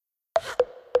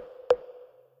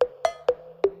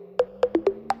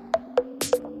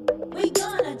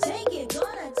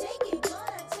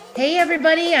Hey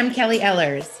everybody, I'm Kelly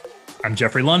Ellers. I'm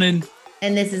Jeffrey London.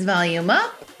 And this is Volume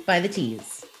Up by the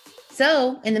Tees.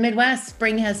 So, in the Midwest,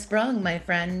 spring has sprung, my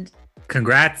friend.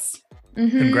 Congrats.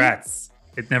 Mm-hmm. Congrats.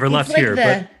 It never left here,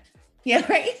 but... Yeah,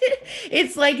 right?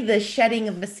 It's like the shedding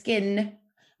of the skin.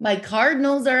 My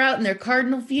cardinals are out in their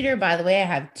cardinal feeder. By the way, I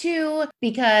have two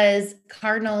because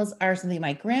cardinals are something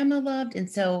my grandma loved. And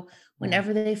so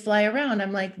whenever they fly around,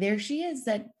 I'm like, there she is,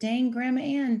 that dang Grandma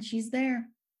Ann. She's there.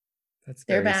 That's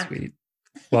very sweet.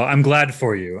 Well, I'm glad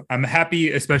for you. I'm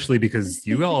happy, especially because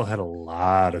you all had a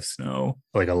lot of snow,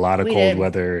 like a lot of cold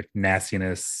weather,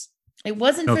 nastiness. It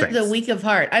wasn't for the weak of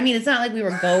heart. I mean, it's not like we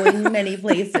were going many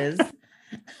places.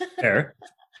 Fair.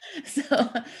 So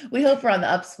we hope we're on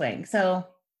the upswing. So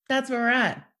that's where we're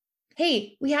at.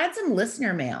 Hey, we had some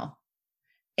listener mail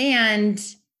and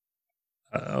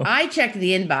I checked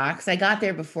the inbox. I got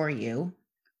there before you.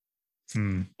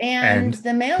 And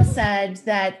the mail said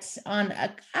that on, I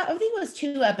think it was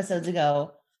 2 episodes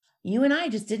ago, you and I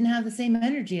just didn't have the same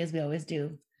energy as we always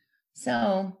do.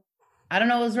 So I don't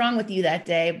know what was wrong with you that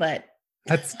day, but.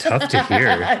 That's tough to hear.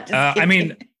 I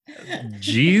mean,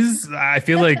 geez, I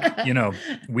feel like,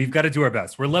 we've got to do our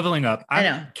best. We're leveling up.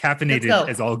 I'm caffeinated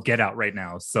as all get out right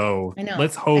now. So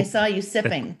let's hope. I saw you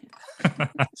sipping.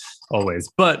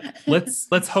 Always. But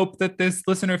let's hope that this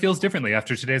listener feels differently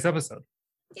after today's episode.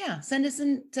 Yeah, send us a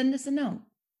note.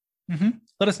 Mm-hmm.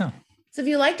 Let us know. So if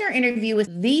you liked our interview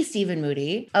with the Stephen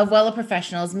Moody of Wella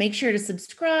Professionals, make sure to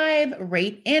subscribe,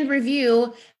 rate, and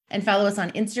review, and follow us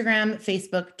on Instagram,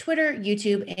 Facebook, Twitter,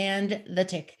 YouTube, and the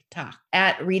TikTok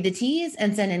at Read the Tees,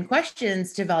 and send in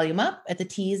questions to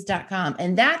volumeup@thetees.com.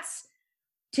 And that's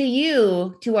to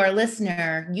you, to our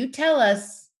listener. You tell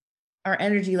us our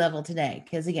energy level today,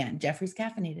 because again, Jeffrey's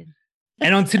caffeinated.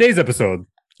 And on today's episode,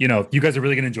 you guys are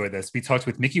really going to enjoy this. We talked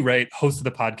with Mickey Wright, host of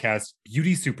the podcast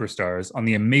Beauty Superstars, on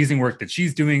the amazing work that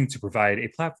she's doing to provide a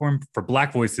platform for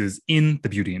Black voices in the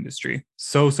beauty industry.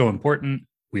 So important.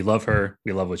 We love her.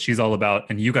 We love what she's all about.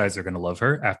 And you guys are going to love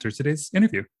her after today's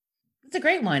interview. It's a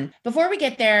great one. Before we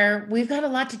get there, we've got a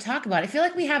lot to talk about. I feel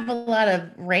like we have a lot of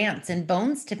rants and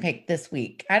bones to pick this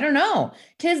week. I don't know.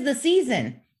 'Tis the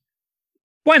season.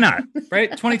 Why not? Right?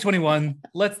 2021.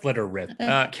 Let's let her rip.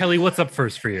 Kelly, what's up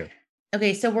first for you?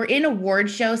 Okay, so we're in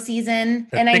award show season.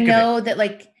 And I know that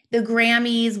the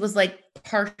Grammys was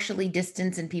partially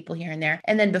distanced and people here and there.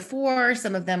 And then before,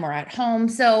 some of them were at home.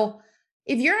 So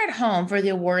if you're at home for the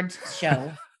awards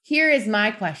show, here is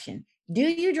my question. Do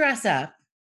you dress up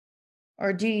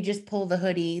or do you just pull the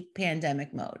hoodie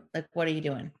pandemic mode? What are you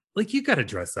doing? You got to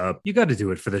dress up. You got to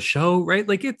do it for the show, right?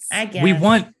 I guess.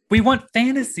 We want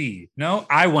fantasy. No,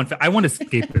 I want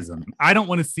escapism. I don't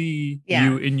want to see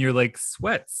you in your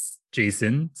sweats,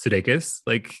 Jason Sudeikis.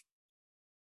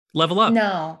 Level up.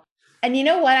 No. And you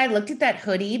know what? I looked at that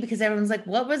hoodie because everyone's like,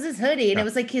 what was his hoodie? And it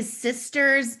was his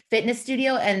sister's fitness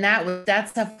studio. And that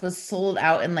stuff was sold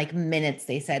out in minutes,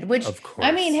 they said, which, of course.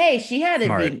 I mean, hey, she had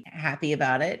to be happy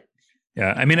about it.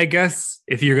 Yeah. I mean, I guess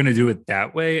if you're going to do it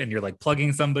that way and you're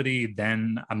plugging somebody,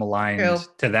 then I'm aligned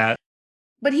to that.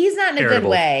 But he's not in a good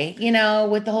way,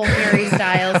 with the whole Harry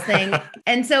Styles thing.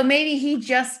 And so maybe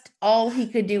all he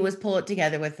could do was pull it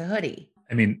together with the hoodie.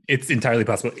 I mean, it's entirely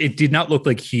possible. It did not look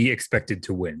like he expected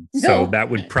to win. No. So that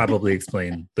would probably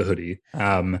explain the hoodie.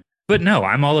 But no,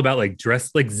 I'm all about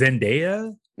dress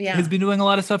Zendaya. Yeah. Has been doing a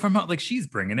lot of stuff from home. She's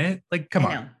bringing it. Come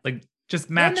on. Just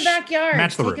match. Go in the backyard.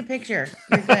 Match the Take a picture.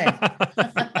 You're good.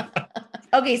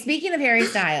 Okay, speaking of Harry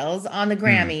Styles on the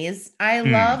Grammys, I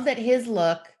love that his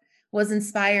look was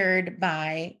inspired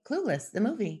by Clueless, the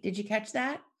movie. Did you catch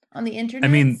that on the internet?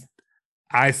 I mean,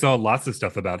 I saw lots of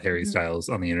stuff about Harry Styles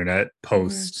on the internet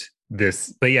post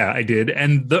this, but yeah, I did.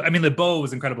 And the bow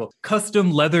was incredible.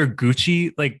 Custom leather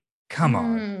Gucci, come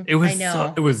on. It was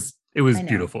it was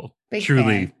beautiful. Big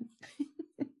truly. Fan.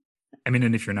 I mean,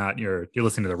 and if you're not, you're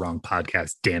listening to the wrong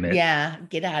podcast, damn it. Yeah,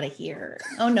 get out of here.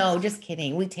 Oh no, just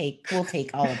kidding. We'll take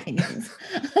all opinions.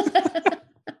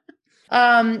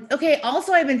 Okay.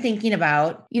 Also, I've been thinking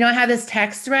about, I have this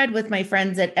text thread with my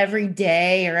friends that every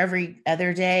day or every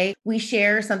other day, we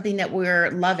share something that we're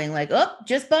loving.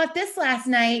 Just bought this last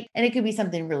night. And it could be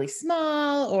something really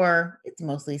small, or it's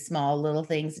mostly small little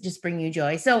things that just bring you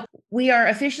joy. So we are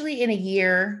officially in a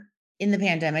year in the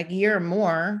pandemic, a year or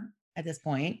more at this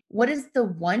point. What is the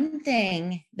one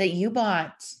thing that you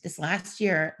bought this last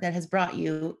year that has brought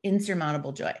you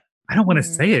insurmountable joy? I don't want to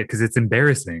say it because it's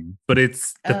embarrassing, but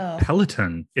it's the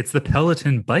Peloton. It's the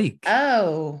Peloton bike.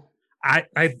 Oh,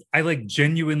 I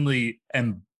genuinely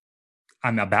am.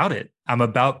 I'm about it. I'm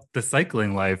about the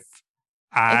cycling life.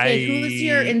 Okay, who's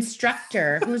your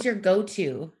instructor? Who's your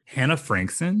go-to? Hannah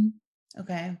Frankson.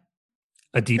 Okay.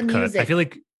 A deep cut. I feel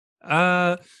like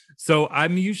So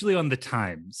I'm usually on the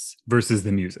times versus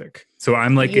the music. So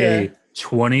I'm like Yeah. a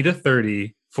 20 to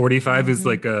 30. 45 is Mhm.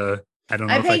 like I don't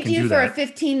know I if I pegged can you do for a that.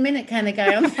 15-minute kind of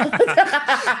guy on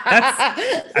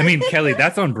I mean, Kelly,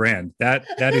 that's on brand. That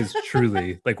is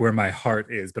truly like where my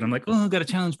heart is. But I'm like, oh, I got to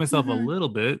challenge myself a little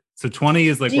bit. So 20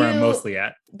 is like Do where I'm you mostly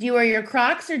at. do you wear your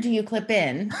Crocs or do you clip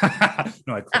in?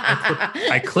 No,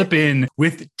 I clip in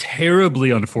with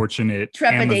terribly unfortunate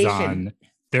Trepidation. Amazon.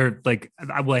 They're like,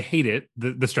 I hate it.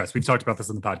 The stress. We've talked about this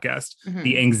on the podcast. The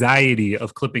Mhm. anxiety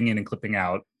of clipping in and clipping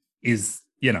out is,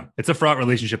 it's a fraught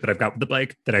relationship that I've got with the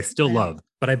bike that I still Yeah. love.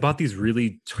 But I bought these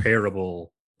really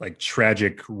terrible, like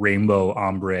tragic rainbow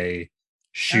ombre Oh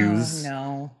shoes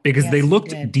no. because they Yes, you looked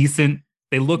did. decent.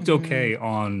 They looked Mhm. okay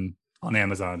on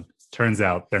Amazon. Turns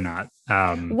out they're not.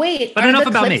 Wait, But enough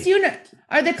about me.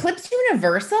 Are the clips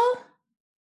universal?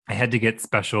 I had to get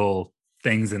special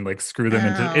things and like screw them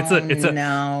into Oh it's a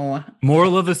no.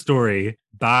 moral of the story.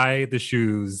 Buy the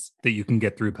shoes that you can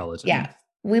get through Yeah. Peloton.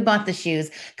 We bought the shoes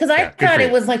because I Yeah, good for thought it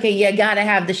you. was like you gotta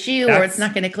have the shoe or it's That's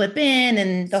not gonna clip in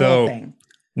and the whole so thing.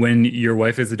 when your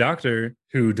wife is a doctor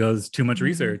who does too much Mhm.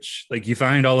 research, like you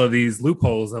find all of these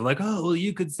loopholes of like, oh, well,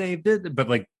 you could save it, but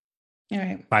like All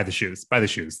right. buy the shoes, buy the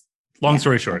shoes. Long Yeah.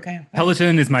 story short, Okay. Fine.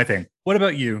 Peloton is my thing. What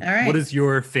about you? All What right. is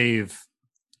your fave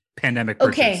pandemic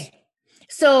purchase? Okay.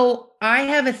 So I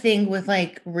have a thing with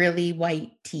like really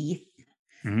white teeth.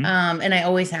 Mhm. And I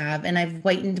always have. And I've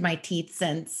whitened my teeth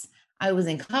since I was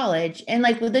in college and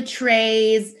like with the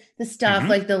trays, the stuff, Mhm.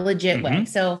 like the legit way. Mhm.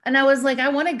 So, and I was like, I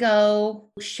want to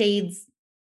go shades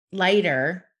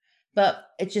lighter, but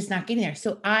it's just not getting there.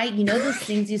 So those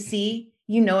things you see,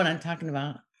 you know what I'm talking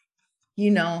about.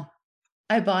 You know,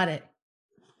 I bought it.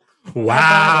 I bought it.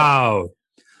 Wow.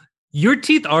 Your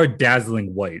teeth are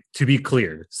dazzling white, to be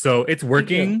clear. So it's Thank you.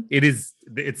 working.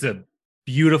 It's a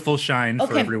beautiful shine for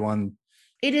Okay. everyone.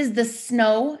 It is the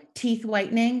Snow teeth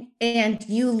whitening, and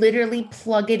you literally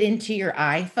plug it into your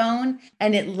iPhone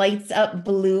and it lights up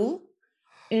blue.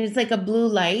 It's like a blue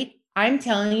light. I'm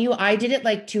telling you, I did it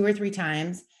like 2 or 3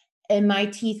 times, and my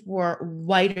teeth were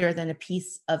whiter than a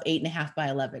piece of 8.5 by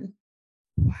 11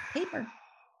 paper.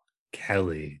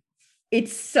 Kelly.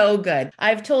 It's so good.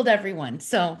 I've told everyone.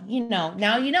 So,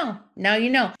 now you know. Now you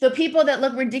know. The people that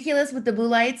look ridiculous with the blue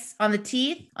lights on the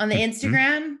teeth on the Mhm.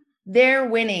 Instagram, they're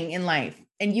winning in life.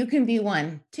 And you can be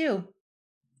one too.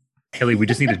 Kelly, we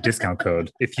just need a discount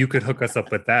code. If you could hook us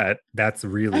up with that, that's I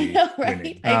really know, right?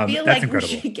 winning. I feel That's like we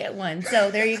incredible. should get one.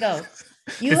 So there you go.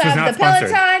 You This was have the not sponsored.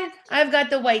 Peloton, I've got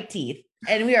the white teeth,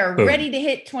 and we are Boom. ready to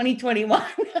hit 2021.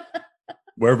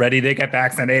 We're ready to get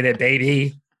vaccinated,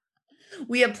 baby.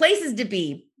 We have places to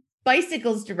be,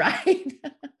 bicycles to ride.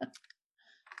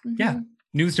 Yeah. Mhm.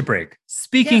 News to break.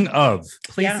 Speaking Yeah. of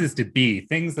places to be,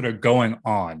 things that are going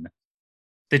on,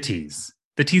 the teas,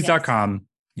 thetees.com,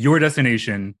 your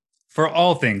destination for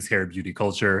all things hair beauty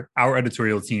culture. Our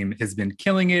editorial team has been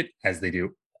killing it, as they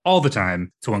do all the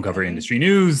time, to uncover Right. industry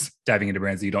news, diving into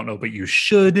brands that you don't know, but you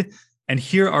should. And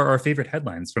here are our favorite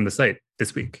headlines from the site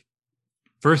this week.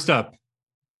 First up,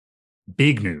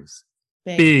 big news.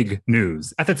 Big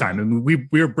news at the time. I mean, we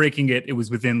were breaking it. It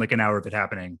was within like an hour of it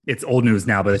happening. It's old news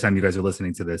now by the time you guys are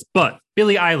listening to this. But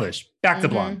Billie Eilish, back to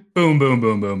blonde. Boom, boom,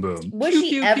 boom, boom, boom. Was Pew, she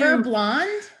pew, ever pew.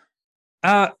 blonde?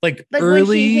 Like Like early, when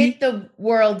she hit the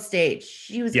world stage,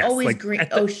 she was yes, always like green.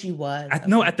 She was.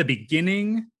 No, at the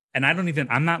beginning. And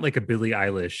I'm not like a Billie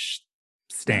Eilish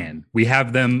stan. We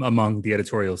have them among the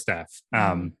editorial staff.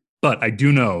 But I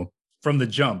do know from the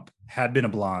jump had been a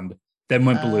blonde, then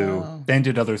went blue, then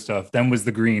did other stuff, then was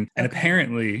the green. And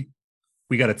apparently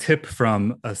we got a tip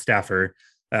from a staffer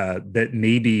that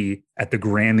maybe at the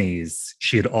Grammys,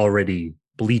 she had already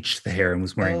bleached the hair and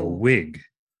was wearing a wig.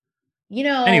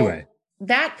 Anyway,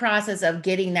 that process of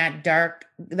getting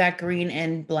that green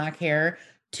and black hair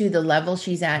to the level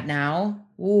she's at now,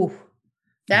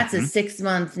 that's a 6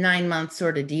 month, 9 month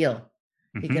sort of deal.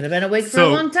 He could have been awake for a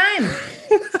long time.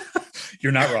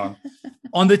 You're not wrong.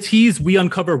 On the teas, we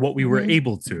uncover what we were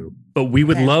able to, but we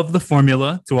would love the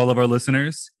formula to all of our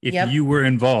listeners. If you were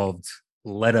involved,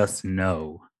 let us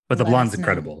know. But the blonde's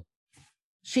incredible.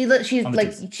 She's like,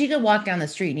 she could walk down the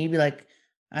street and you'd be like,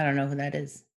 I don't know who that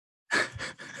is.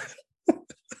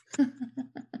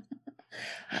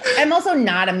 I'm also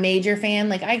not a major fan.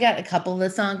 Like I got a couple of the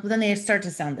songs, but then they start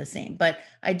to sound the same. But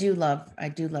I do love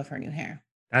her new hair.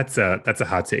 That's a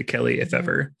hot take, Kelly, if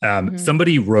ever.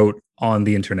 Somebody wrote on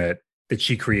the internet that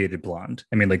she created blonde.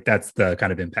 I mean, like that's the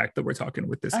kind of impact that we're talking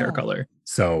with this hair color.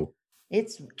 So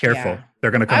it's careful.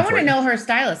 They're gonna come. I want to know her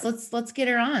stylist. Let's get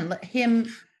her on.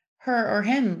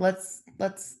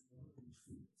 Let's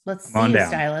Let's Come on see you, down.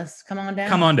 stylist. Come on down.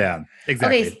 Come on down.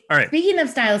 Exactly. Okay. All right. Speaking of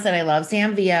stylists that I love,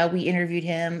 Sam Villa, we interviewed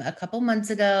him a couple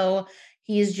months ago.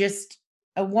 He is just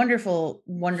a wonderful,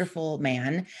 wonderful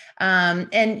man.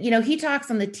 And, he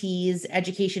talks on the T's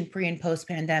education pre and post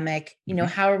pandemic.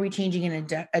 How are we changing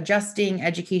and adjusting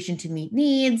education to meet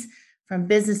needs from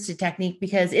business to technique?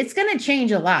 Because it's going to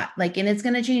change a lot, and it's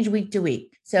going to change week to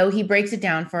week. So he breaks it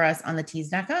down for us on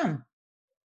thetees.com.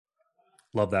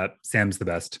 Love that. Sam's the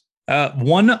best.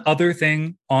 One other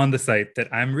thing on the site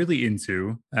that I'm really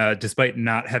into, despite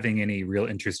not having any real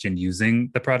interest in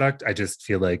using the product, I just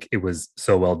feel like it was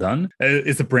so well done.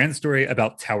 It's a brand story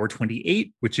about Tower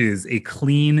 28, which is a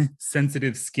clean,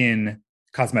 sensitive skin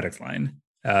cosmetics line.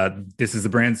 This is a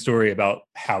brand story about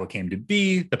how it came to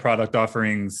be, the product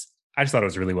offerings. I just thought it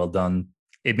was really well done.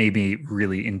 It made me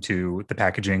really into the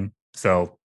packaging.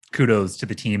 So kudos to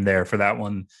the team there for that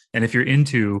one. And if you're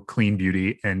into clean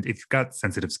beauty and if you've got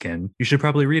sensitive skin, you should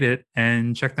probably read it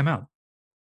and check them out.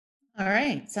 All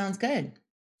right. Sounds good.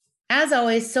 As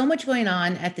always, so much going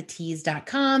on at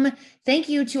thetees.com. Thank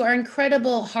you to our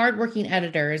incredible, hardworking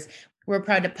editors. We're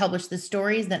proud to publish the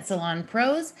stories that salon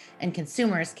pros and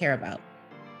consumers care about.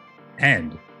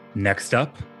 And next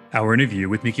up, our interview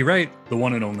with Miki Wright, the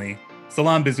one and only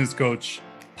salon business coach,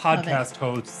 podcast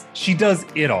host. She does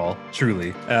it all,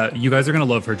 truly. You guys are going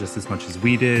to love her just as much as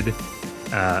we did.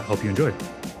 Hope you enjoy.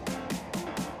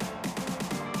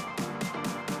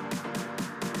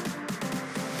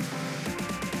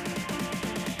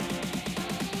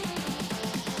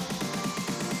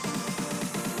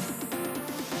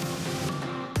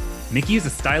 Miki is a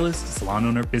stylist, salon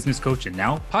owner, business coach, and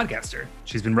now podcaster.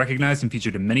 She's been recognized and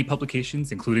featured in many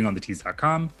publications, including on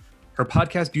thetees.com. Her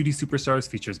podcast, Beauty Superstars,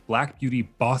 features Black beauty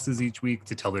bosses each week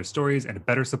to tell their stories and to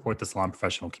better support the salon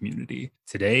professional community.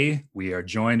 Today, we are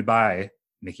joined by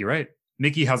Miki Wright.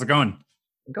 Miki, how's it going?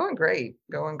 Going great,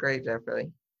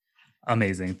 Jeffrey.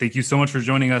 Amazing. Thank you so much for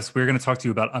joining us. We're going to talk to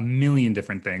you about a million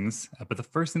different things. But the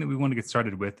first thing that we want to get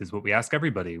started with is what we ask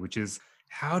everybody, which is,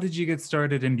 how did you get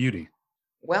started in beauty?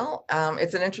 Well,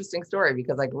 it's an interesting story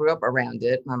because I grew up around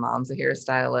it. My mom's a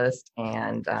hairstylist,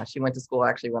 and she went to school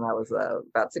actually when I was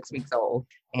about 6 weeks old.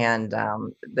 And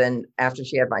then after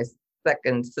she had my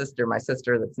second sister, my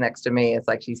sister that's next to me, it's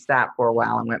like she stopped for a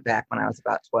while and went back when I was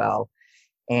about 12.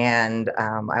 And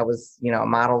I was, a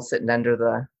model sitting under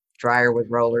the dryer with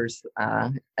rollers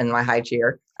in my high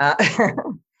chair.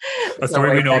 A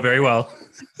story we know very well.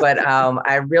 But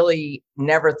I really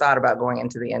never thought about going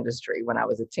into the industry. When I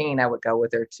was a teen, I would go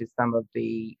with her to some of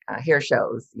the hair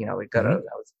shows. We'd go to,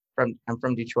 I'm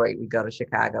from Detroit. We'd go to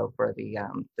Chicago for the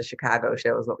Chicago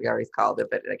show is what we always called it,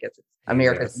 but I guess it's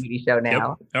America's Beauty Show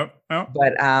now. Yep.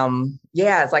 But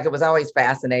it's like it was always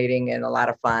fascinating and a lot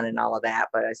of fun and all of that,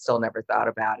 but I still never thought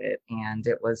about it. And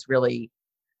it was really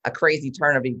a crazy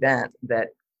turn of event that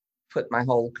put my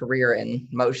whole career in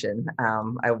motion.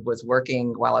 I was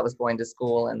working while I was going to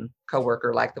school, and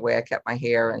coworker liked the way I kept my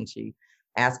hair, and she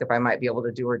asked if I might be able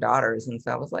to do her daughters. And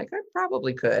so I was like, I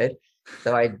probably could.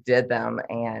 So I did them.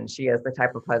 And she has the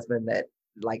type of husband that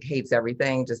hates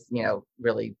everything, just,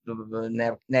 really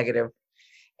negative.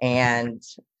 And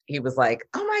he was like,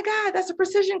 oh my God, that's a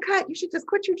precision cut. You should just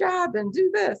quit your job and do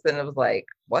this. And it was like,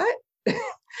 what?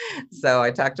 So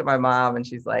I talked to my mom, and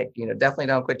she's like, definitely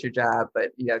don't quit your job,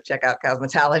 but, check out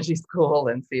cosmetology school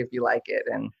and see if you like it.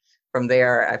 And from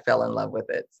there, I fell in love with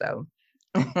it. So.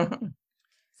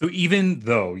 So even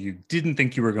though you didn't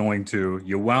think you were going to,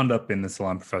 you wound up in the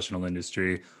salon professional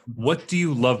industry. What do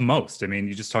you love most? I mean,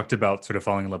 you just talked about sort of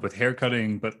falling in love with hair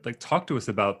cutting, but talk to us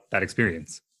about that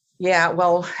experience. Yeah,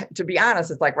 well, to be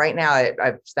honest, it's like right now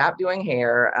I've stopped doing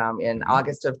hair in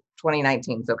August of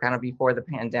 2019, so kind of before the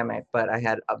pandemic, but I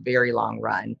had a very long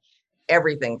run.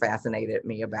 Everything fascinated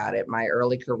me about it. My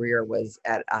early career was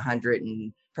at 100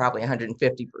 and probably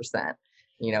 150%.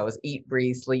 It was eat,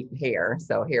 breathe, sleep, hair.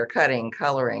 So hair cutting,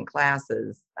 coloring,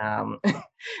 classes.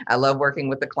 I love working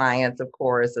with the clients, of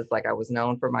course. It's like I was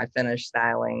known for my finish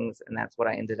stylings, and that's what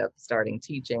I ended up starting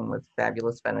teaching with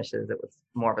Fabulous Finishes. It was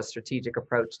more of a strategic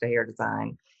approach to hair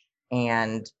design.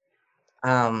 And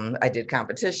I did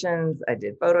competitions, I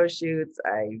did photo shoots,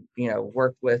 I,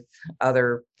 worked with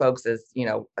other folks as,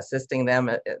 assisting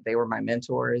them. They were my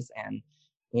mentors, and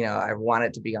I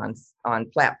wanted to be on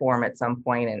platform at some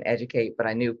point and educate, but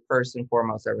I knew first and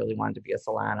foremost, I really wanted to be a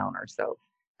salon owner. So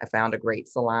I found a great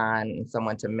salon and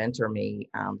someone to mentor me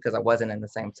because I wasn't in the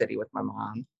same city with my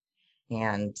mom,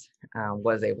 and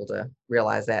was able to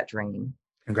realize that dream.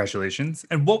 Congratulations.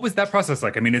 And what was that process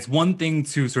like? I mean, it's one thing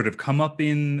to sort of come up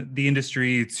in the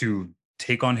industry, to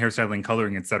take on hairstyling,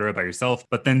 coloring, et cetera, by yourself,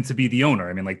 but then to be the owner.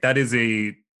 I mean, that is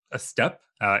a a step.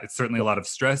 It's certainly a lot of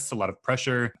stress, a lot of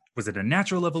pressure. Was it a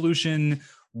natural evolution?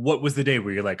 What was the day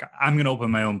where you're like, I'm going to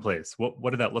open my own place? What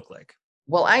did that look like?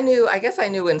 Well, I guess I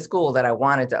knew in school that I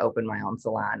wanted to open my own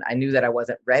salon. I knew that I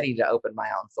wasn't ready to open my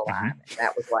own salon. And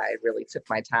that was why I really took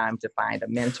my time to find a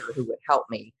mentor who would help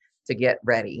me to get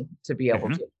ready to be able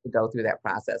to go through that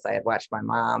process. I had watched my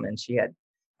mom, and she had,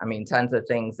 tons of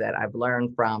things that I've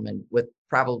learned from, and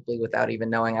probably without even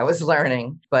knowing I was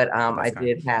learning. But I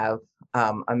did have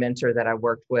a mentor that I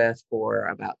worked with for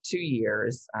about 2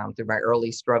 years through my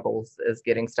early struggles as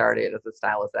getting started as a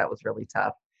stylist. That was really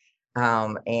tough.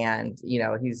 And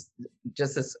he's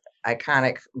just this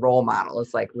iconic role model.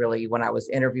 It's like, really, when I was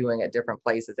interviewing at different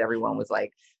places, everyone was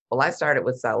like, well, I started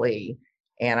with Salih.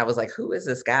 And I was like, who is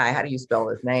this guy? How do you spell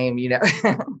his name?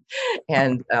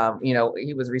 And,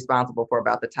 he was responsible for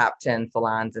about the top 10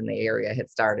 salons in the area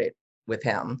had started with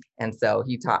him. And so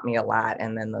he taught me a lot.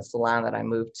 And then the salon that I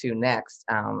moved to next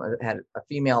had a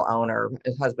female owner,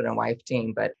 a husband and wife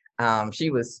team, but she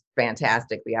was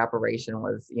fantastic. The operation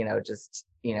was, just,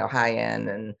 high end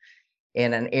and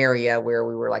in an area where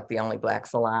we were like the only Black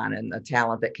salon, and the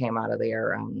talent that came out of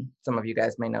there. Some of you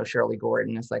guys may know Shirley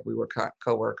Gordon. It's like we were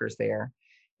co-workers there.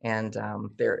 And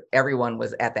everyone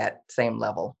was at that same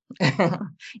level, and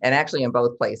actually in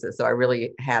both places. So I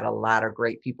really had a lot of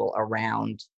great people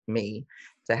around me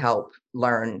to help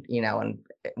learn, and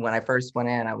when I first went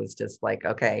in, I was just like,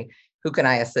 okay, who can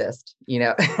I assist? I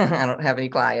don't have any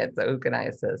clients, so who can I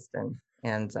assist?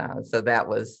 And so that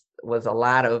was a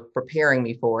lot of preparing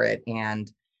me for it.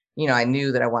 And, I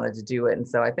knew that I wanted to do it. And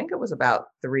so I think it was about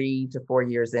 3 to 4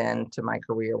 years into my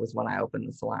career was when I opened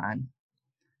the salon.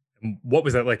 What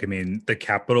was that like? The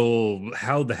capital,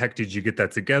 how the heck did you get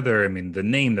that together? The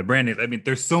name, the branding,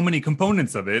 there's so many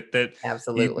components of it that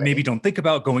absolutely you maybe don't think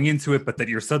about going into it, but that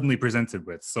you're suddenly presented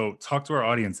with. So talk to our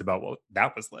audience about what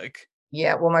that was like.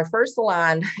 Yeah, well, my first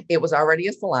salon, it was already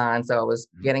a salon. So I was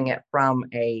getting it from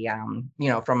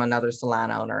from another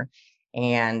salon owner,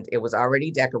 and it was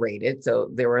already decorated. So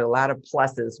there were a lot of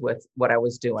pluses with what I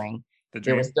was doing.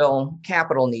 There was still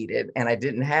capital needed, and I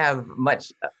didn't have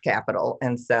much capital.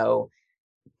 And so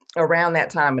around that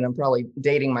time, and I'm probably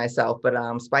dating myself, but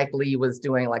Spike Lee was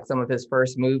doing like some of his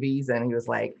first movies, and he was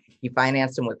like, he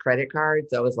financed them with credit cards.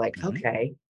 So I was like,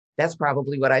 okay, that's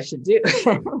probably what I should do.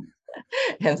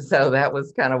 And so that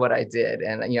was kind of what I did.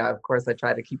 And, of course, I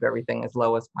tried to keep everything as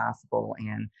low as possible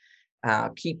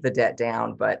and keep the debt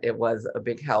down. But it was a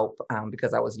big help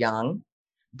because I was young,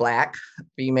 Black,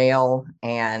 female,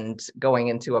 and going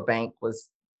into a bank was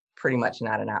pretty much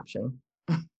not an option.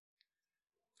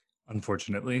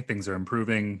 Unfortunately, things are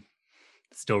improving.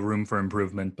 Still room for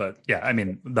improvement, but yeah,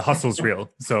 the hustle's real.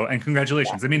 So, and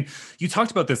congratulations. Yeah. You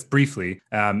talked about this briefly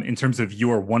in terms of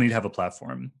your wanting to have a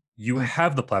platform. You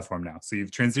have the platform now. So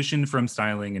you've transitioned from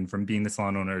styling and from being the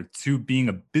salon owner to being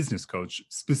a business coach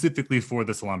specifically for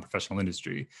the salon professional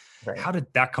industry. Right. How did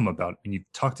that come about? And you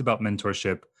talked about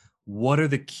mentorship. What are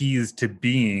the keys to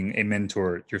being a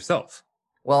mentor yourself?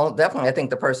 Well, definitely, I think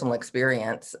the personal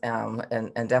experience and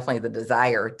definitely the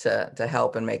desire to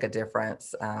help and make a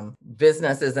difference.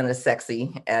 Business isn't as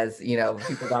sexy as,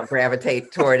 people don't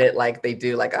gravitate toward it like they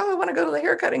do. Like, oh, I want to go to the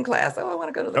haircutting class. Oh, I want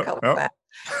to go to the color class.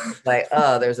 Like,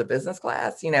 oh, there's a business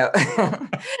class,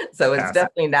 So it's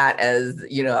definitely not as,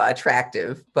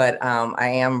 attractive, but I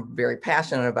am very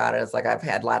passionate about it. It's like I've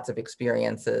had lots of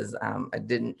experiences. I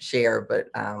didn't share, but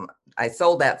I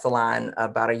sold that salon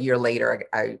about a year later.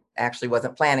 I actually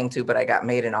wasn't planning to, but I got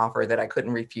made an offer that I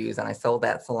couldn't refuse, and I sold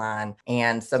that salon.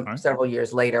 And several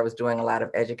years later, I was doing a lot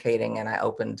of educating, and I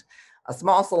opened a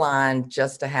small salon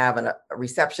just to have a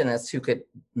receptionist who could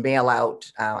mail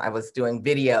out. I was doing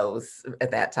videos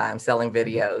at that time, selling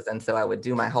videos. And so I would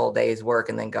do my whole day's work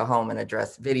and then go home and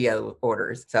address video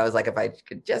orders. So I was like, if I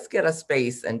could just get a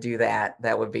space and do that,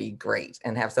 that would be great.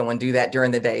 And have someone do that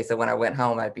during the day. So when I went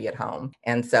home, I'd be at home.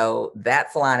 And so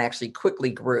that salon actually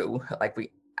quickly grew. Like we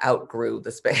outgrew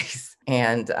the space.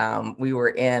 And we were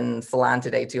in Salon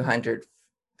Today 200,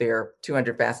 their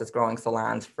 200 fastest growing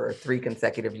salons for 3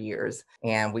 consecutive years.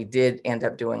 And we did end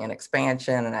up doing an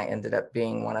expansion, and I ended up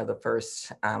being one of the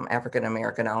first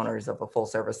African-American owners of a full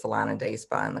service salon and day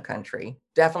spa in the country.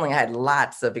 Definitely had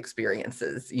lots of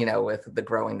experiences, with the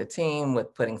growing the team,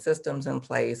 with putting systems in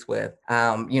place, with,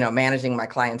 managing my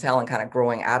clientele and kind of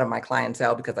growing out of my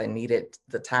clientele because I needed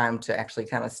the time to actually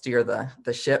kind of steer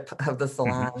the ship of the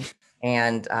salon.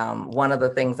 And one of the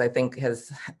things I think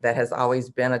has always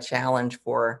been a challenge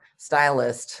for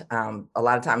stylists, a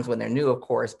lot of times when they're new, of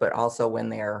course, but also when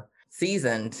they're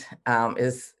seasoned,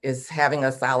 is having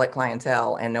a solid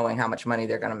clientele and knowing how much money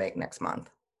they're going to make next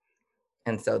month.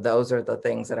 And so those are the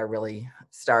things that I really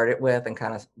started with and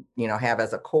kind of, have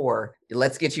as a core.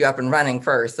 Let's get you up and running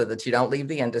first so that you don't leave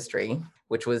the industry,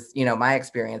 which was, my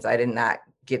experience. I did not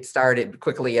get started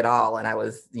quickly at all. And I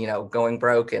was, going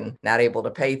broke and not able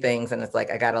to pay things. And it's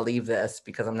like, I got to leave this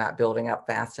because I'm not building up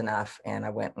fast enough. And I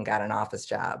went and got an office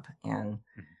job. And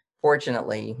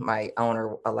fortunately, my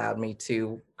owner allowed me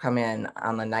to come in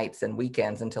on the nights and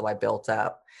weekends until I built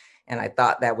up. And I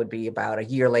thought that would be about a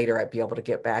year later, I'd be able to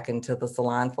get back into the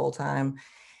salon full time.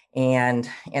 And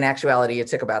in actuality, it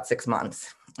took about 6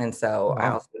 months. And so I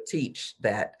also teach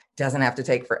that doesn't have to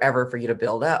take forever for you to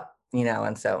build up,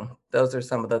 and so those are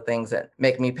some of the things that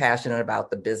make me passionate about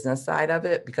the business side of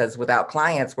it, because without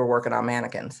clients, we're working on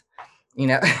mannequins,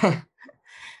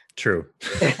 True.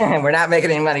 We're not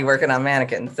making any money working on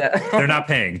mannequins. So. They're not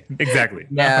paying. Exactly.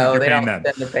 No, they don't tend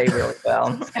to pay really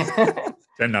well.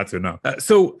 Then not to know.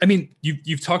 So, I mean,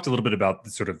 you've talked a little bit about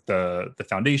sort of the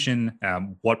foundation,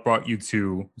 what brought you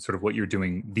to sort of what you're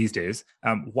doing these days.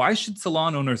 Why should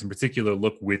salon owners in particular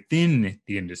look within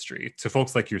the industry to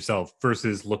folks like yourself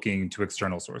versus looking to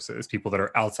external sources, people that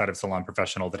are outside of salon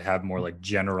professional that have more like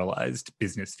generalized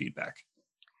business feedback?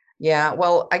 Yeah,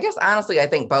 well, I guess honestly, I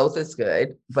think both is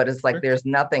good, but it's like there's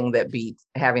nothing that beats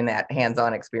having that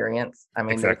hands-on experience. I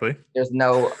mean, exactly. There's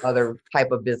no other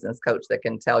type of business coach that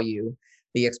can tell you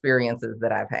the experiences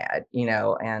that I've had,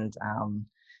 and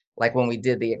like when we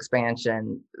did the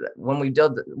expansion, when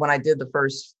I did the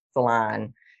first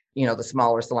salon, the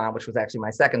smaller salon, which was actually my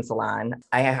second salon,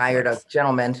 I hired a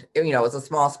gentleman, it was a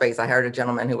small space. I hired a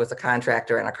gentleman who was a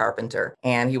contractor and a carpenter,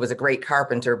 and he was a great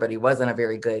carpenter, but he wasn't a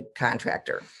very good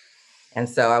contractor. And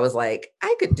so I was like,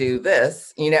 I could do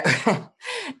this,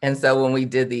 And so when we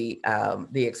did the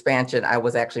expansion, I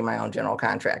was actually my own general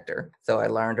contractor. So I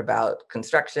learned about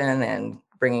construction and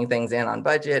bringing things in on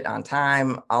budget, on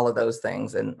time, all of those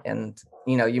things. And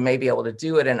you may be able to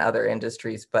do it in other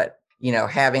industries, but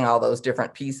having all those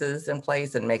different pieces in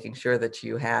place and making sure that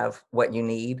you have what you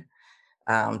need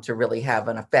to really have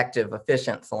an effective,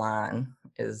 efficient salon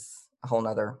is a whole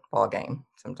nother ballgame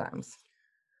sometimes.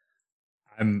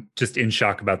 I'm just in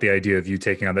shock about the idea of you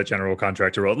taking on that general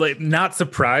contractor role. Like, not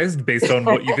surprised based on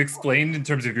what you've explained in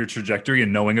terms of your trajectory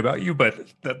and knowing about you,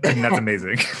 but that's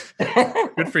amazing.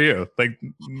 Good for you. Like,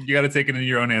 you got to take it into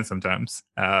your own hands sometimes.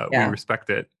 We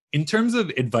respect it. In terms of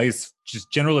advice,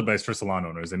 just general advice for salon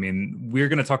owners, I mean, we're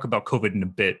going to talk about COVID in a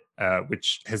bit,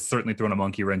 which has certainly thrown a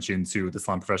monkey wrench into the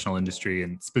salon professional industry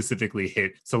and specifically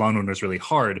hit salon owners really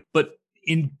hard. But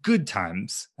in good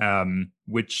times,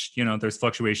 which, there's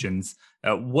fluctuations,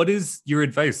 what is your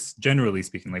advice, generally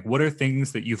speaking? Like, what are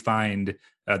things that you find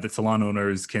that salon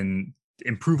owners can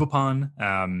improve upon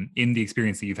in the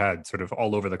experience that you've had sort of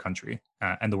all over the country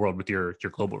and the world with your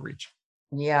global reach?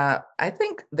 Yeah, I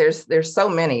think there's so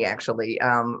many, actually.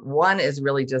 One is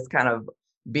really just kind of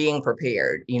being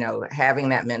prepared, having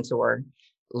that mentor,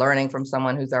 learning from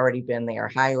someone who's already been there,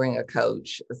 hiring a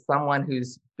coach, someone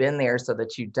who's been there so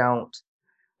that you don't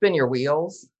spin your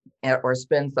wheels or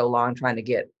spend so long trying to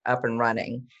get up and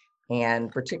running.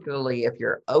 And particularly if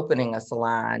you're opening a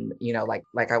salon,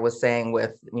 like I was saying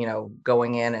with,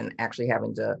 going in and actually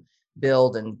having to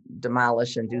build and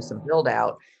demolish and do some build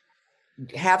out,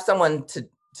 have someone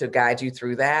to guide you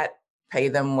through that, pay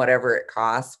them whatever it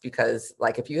costs, because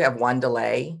like if you have one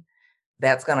delay,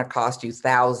 that's going to cost you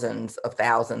thousands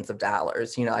of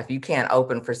dollars. If you can't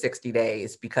open for 60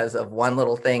 days because of one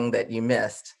little thing that you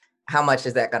missed, how much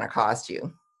is that going to cost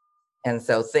you? And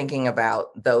so thinking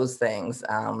about those things,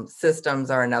 systems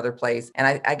are another place.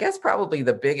 And I guess probably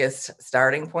the biggest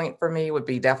starting point for me would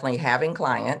be definitely having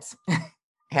clients,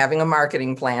 having a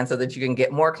marketing plan so that you can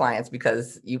get more clients,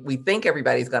 because we think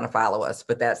everybody's going to follow us,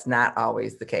 but that's not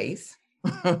always the case.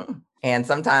 And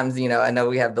sometimes, I know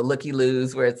we have the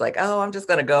looky-loos where it's like, oh, I'm just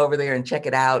going to go over there and check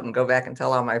it out and go back and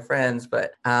tell all my friends.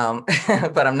 But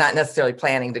but I'm not necessarily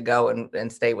planning to go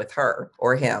and stay with her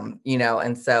or him,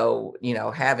 And so,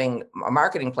 having a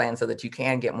marketing plan so that you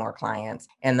can get more clients,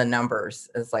 and the numbers,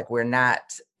 it's like we're not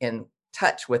in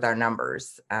touch with our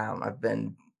numbers. I've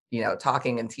been,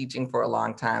 talking and teaching for a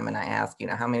long time. And I ask,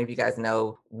 how many of you guys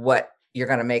know what you're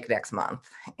going to make next month?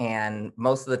 And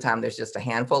most of the time there's just a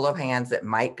handful of hands that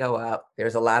might go up.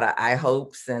 There's a lot of I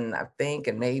hopes and I think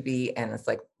and maybe, and it's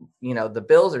like, the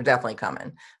bills are definitely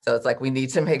coming. So it's like, we need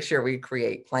to make sure we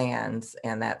create plans,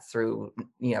 and that's through,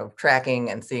 tracking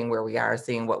and seeing where we are,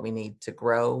 seeing what we need to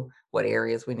grow, what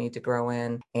areas we need to grow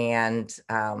in. And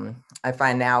I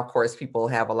find now, of course, people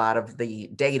have a lot of the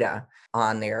data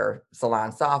on their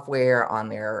salon software, on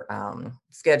their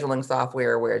scheduling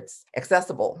software, where it's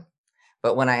accessible.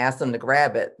 But when I ask them to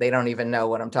grab it, they don't even know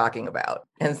what I'm talking about.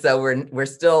 And so we're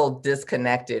still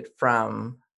disconnected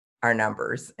from our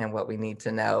numbers and what we need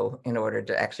to know in order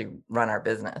to actually run our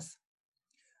business.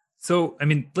 So, I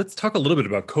mean, let's talk a little bit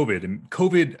about COVID. And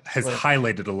COVID has Sure.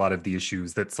 highlighted a lot of the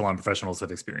issues that salon professionals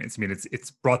have experienced. I mean, it's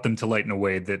brought them to light in a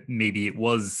way that maybe it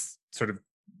was sort of,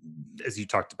 as you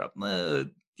talked about,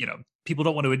 people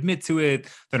don't want to admit to it.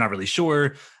 They're not really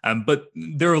sure. But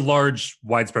there are large,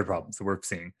 widespread problems that we're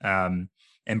seeing.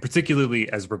 And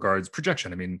particularly as regards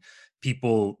projection. I mean,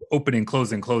 people opening,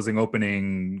 closing,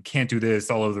 opening, can't do this,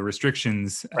 all of the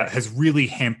restrictions has really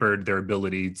hampered their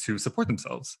ability to support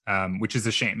themselves, which is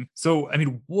a shame. So, I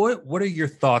mean, what are your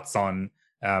thoughts on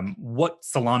what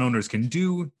salon owners can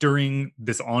do during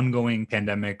this ongoing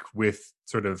pandemic with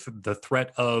sort of the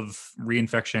threat of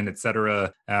reinfection, et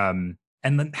cetera?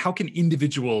 And then how can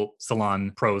individual salon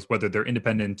pros, whether they're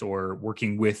independent or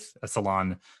working with a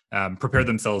salon, prepare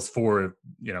themselves for,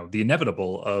 the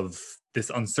inevitable of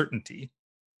this uncertainty?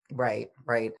 Right.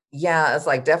 Yeah, it's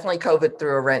like definitely COVID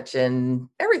threw a wrench in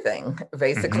everything,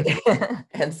 basically. Mm-hmm.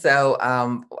 And so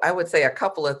I would say a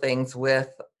couple of things with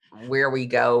where we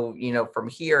go, from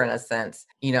here in a sense,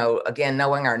 again,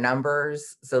 knowing our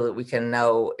numbers so that we can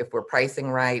know if we're pricing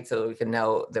right, so that we can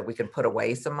know that we can put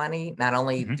away some money. Not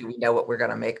only Mm-hmm. do we know what we're going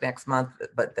to make next month,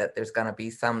 but that there's going to be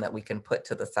some that we can put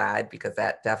to the side, because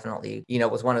that definitely,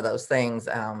 was one of those things.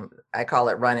 I call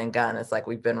it run and gun. It's like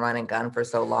we've been running gun for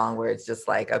so long where it's just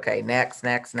like, okay, next,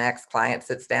 client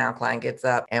sits down, client gets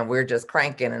up, and we're just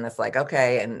cranking. And it's like,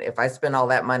 okay, and if I spend all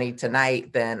that money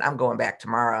tonight, then I'm going back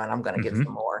tomorrow and I'm going to get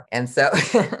some more. And so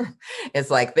it's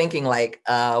like thinking like,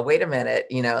 wait a minute,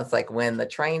 it's like when the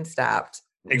train stopped.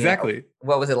 Exactly.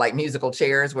 What was it, like musical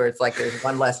chairs, where it's like there's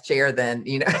one less chair than,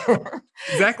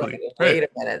 Exactly. So, wait a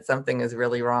minute, something is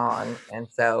really wrong. And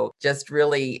so just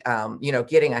really,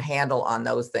 getting a handle on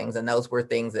those things. And those were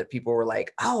things that people were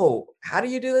like, oh, how do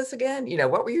you do this again?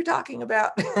 What were you talking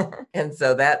about? And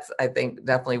so that's, I think,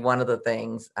 definitely one of the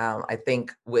things. I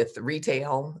think with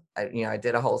retail, I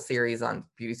did a whole series on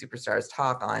Beauty Superstars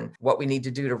Talk on what we need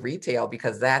to do to retail,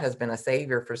 because that has been a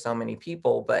savior for so many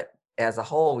people. But as a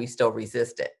whole, we still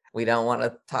resist it. We don't want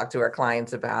to talk to our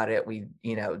clients about it. We,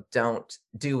 don't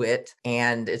do it.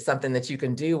 And it's something that you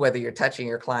can do whether you're touching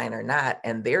your client or not,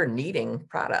 and they're needing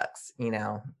products.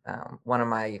 One of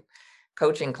my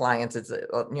coaching clients is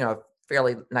a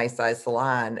fairly nice sized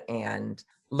salon, and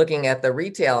looking at the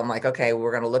retail, I'm like, okay,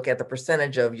 we're going to look at the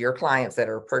percentage of your clients that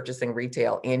are purchasing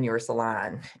retail in your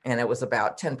salon. And it was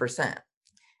about 10%.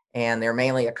 And they're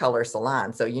mainly a color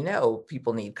salon. So,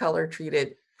 people need color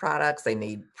treated products. They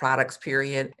need products,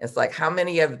 period. It's like, how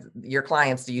many of your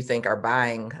clients do you think are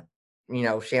buying,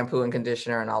 shampoo and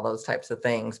conditioner and all those types of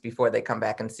things before they come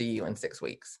back and see you in 6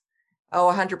 weeks?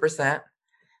 Oh, 100%.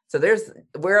 So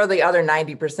where are the other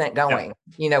 90% going?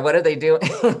 Yeah. What are they doing?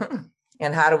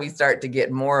 And how do we start to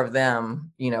get more of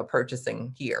them,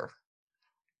 purchasing here?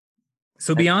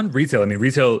 So beyond retail, I mean,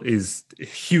 retail is a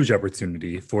huge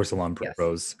opportunity for salon Yes.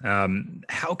 pros.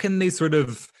 How can they sort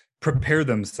of prepare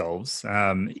themselves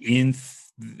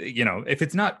if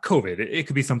it's not COVID, it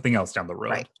could be something else down the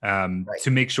road, to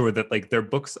make sure that like their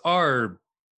books are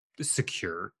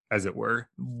secure, as it were?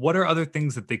 What are other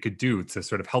things that they could do to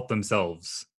sort of help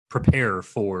themselves prepare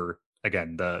for,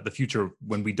 again, the future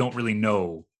when we don't really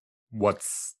know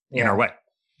what's in our way?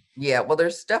 Yeah, well,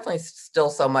 there's definitely still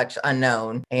so much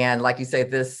unknown. And like you say,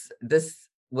 this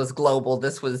was global.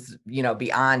 This was,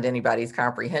 beyond anybody's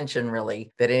comprehension,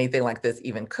 really, that anything like this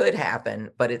even could happen.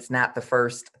 But it's not the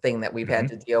first thing that we've had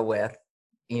to deal with,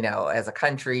 as a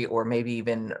country, or maybe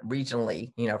even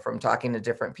regionally, from talking to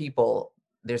different people.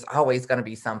 There's always going to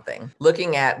be something.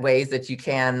 Looking at ways that you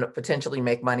can potentially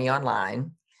make money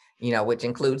online, which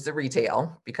includes the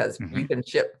retail, because you can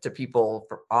ship to people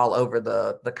all over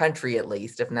the country, at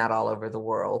least, if not all over the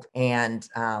world. And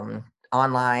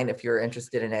online, if you're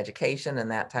interested in education and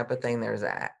that type of thing, there's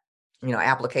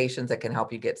applications that can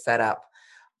help you get set up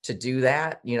to do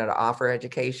that, to offer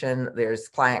education. There's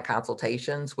client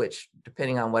consultations, which,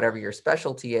 depending on whatever your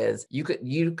specialty is, you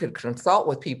could consult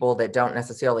with people that don't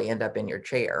necessarily end up in your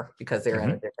chair because they're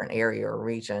in a different area or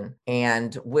region.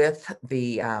 And with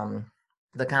the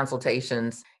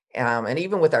consultations, and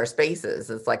even with our spaces,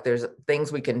 it's like there's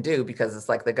things we can do, because it's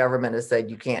like the government has said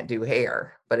you can't do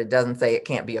hair, but it doesn't say it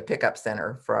can't be a pickup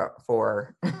center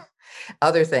for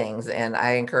other things. And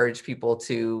I encourage people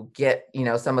to get,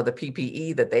 some of the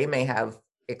PPE that they may have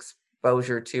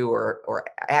exposure to or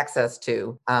access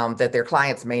to that their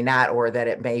clients may not, or that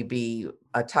it may be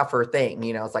a tougher thing.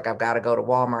 It's like, I've got to go to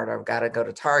Walmart, or I've got to go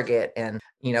to Target, and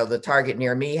the Target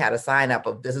near me had a sign up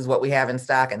of, this is what we have in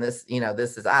stock, and this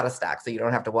is out of stock. So you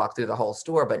don't have to walk through the whole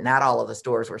store, but not all of the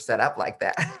stores were set up like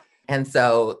that. And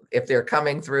so if they're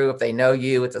coming through, if they know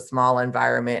you, it's a small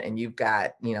environment, and you've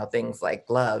got, things like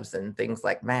gloves and things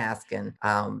like masks and,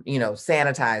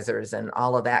 sanitizers and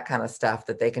all of that kind of stuff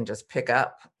that they can just pick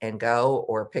up and go,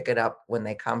 or pick it up when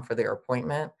they come for their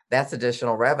appointment. That's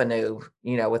additional revenue,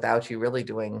 without you really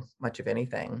doing much of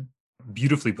anything.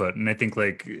 Beautifully put. And I think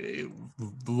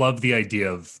love the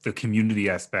idea of the community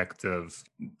aspect of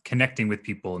connecting with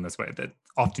people in this way, that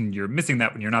often you're missing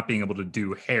that when you're not being able to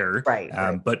do hair. Right.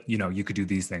 But you could do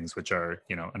these things, which are,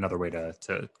 another way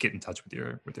to get in touch with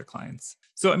your clients.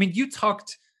 So, I mean, you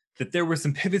talked that there were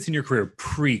some pivots in your career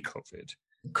pre-COVID.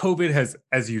 COVID has,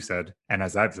 as you said, and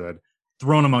as I've said,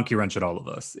 thrown a monkey wrench at all of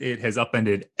us. It has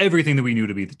upended everything that we knew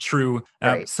to be the true.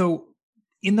 Right. So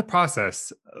in the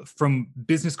process, from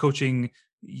business coaching,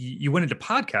 you went into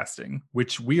podcasting,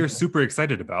 which we are super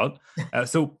excited about.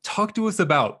 So talk to us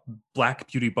about Black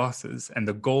Beauty Bosses and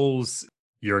the goals,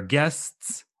 your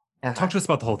guests. Talk to us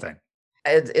about the whole thing.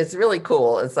 It's really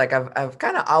cool. It's like, I've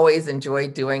kind of always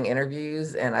enjoyed doing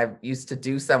interviews, and I used to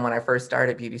do some when I first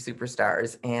started Beauty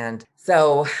Superstars. And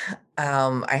so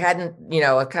I hadn't,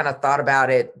 I kind of thought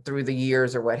about it through the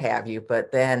years or what have you.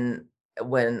 But then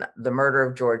when the murder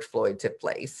of George Floyd took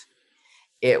place,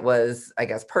 it was, I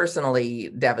guess, personally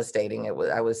devastating.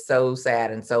 I was so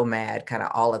sad and so mad, kind of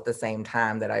all at the same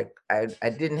time, that I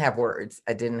didn't have words.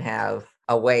 I didn't have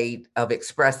a way of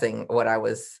expressing what I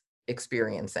was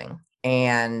experiencing.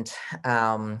 And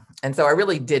so I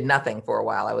really did nothing for a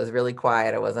while. I was really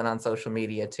quiet. I wasn't on social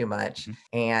media too much.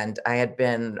 And I had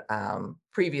been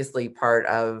previously part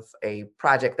of a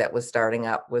project that was starting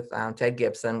up with Ted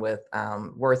Gibson with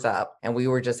Worth Up. And we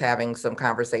were just having some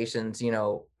conversations,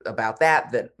 about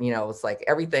that, it's like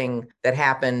everything that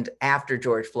happened after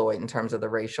George Floyd in terms of the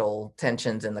racial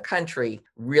tensions in the country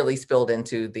really spilled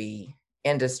into the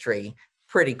industry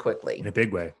pretty quickly. In a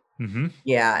big way. Mm-hmm.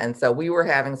 Yeah. And so we were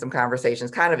having some conversations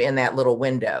kind of in that little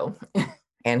window.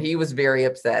 And he was very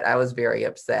upset. I was very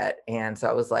upset. And so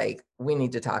I was like, we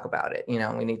need to talk about it. We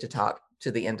need to talk to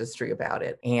the industry about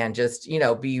it and just,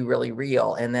 be really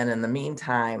real. And then in the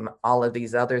meantime, all of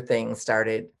these other things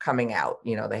started coming out.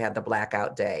 They had the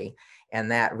blackout day. And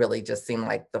that really just seemed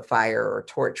like the fire or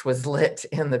torch was lit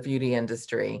in the beauty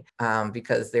industry,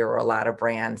 because there were a lot of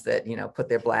brands that, put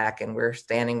their black and we're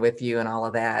standing with you and all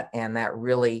of that. And that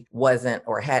really wasn't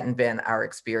or hadn't been our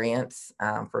experience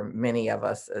for many of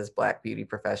us as Black beauty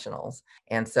professionals.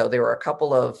 And so there were a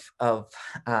couple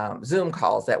of Zoom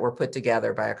calls that were put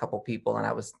together by a couple people, and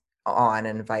I was on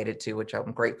and invited to, which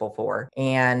I'm grateful for.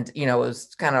 And, it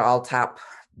was kind of all top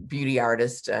beauty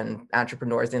artists and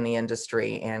entrepreneurs in the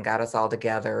industry, and got us all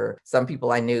together. Some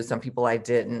people I knew, some people I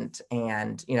didn't.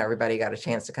 And, everybody got a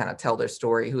chance to kind of tell their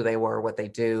story, who they were, what they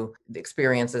do, the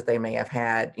experiences they may have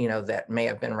had, that may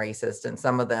have been racist. And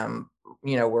some of them,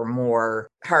 were more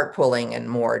heart pulling and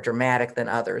more dramatic than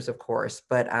others, of course.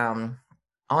 But on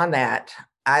that,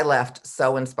 I left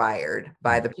so inspired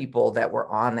by the people that were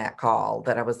on that call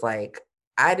that I was like,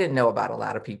 I didn't know about a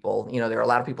lot of people. There are a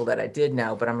lot of people that I did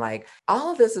know, but I'm like,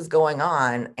 all of this is going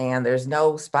on and there's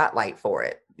no spotlight for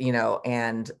it,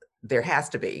 and there has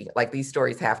to be, like, these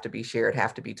stories have to be shared,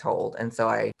 have to be told. And so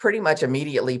I pretty much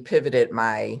immediately pivoted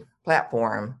my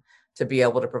platform to be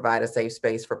able to provide a safe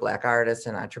space for Black artists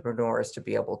and entrepreneurs to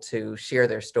be able to share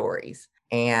their stories.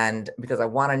 And because I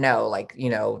want to know,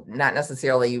 not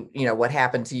necessarily, what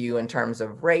happened to you in terms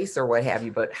of race or what have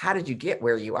you, but how did you get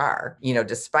where you are?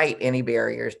 Despite any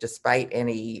barriers, despite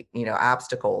any,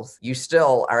 obstacles, you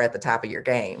still are at the top of your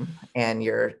game, and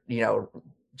you're,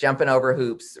 jumping over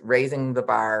hoops, raising the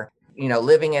bar,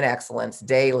 living in excellence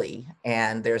daily,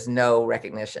 and there's no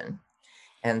recognition.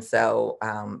 And so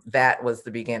that was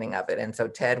the beginning of it. And so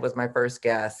Ted was my first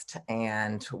guest,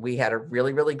 and we had a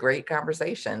really, really great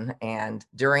conversation. And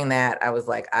during that, I was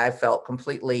like, I felt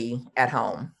completely at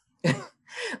home.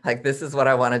 Like, this is what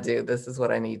I want to do. This is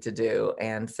what I need to do.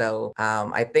 And so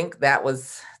I think that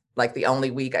was like the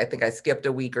only week. I think I skipped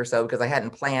a week or so because I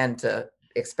hadn't planned to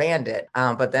expand it.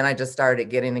 But then I just started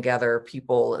getting together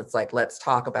people. It's like, let's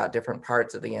talk about different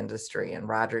parts of the industry. And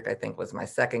Roderick, I think, was my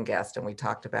second guest. And we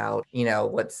talked about,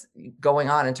 what's going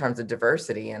on in terms of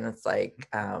diversity. And it's like,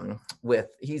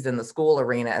 he's in the school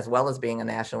arena as well as being a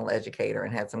national educator,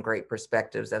 and had some great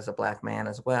perspectives as a Black man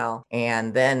as well.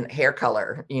 And then hair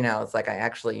color, it's like, I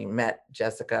actually met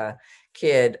Jessica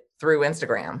Kidd through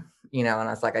Instagram. and I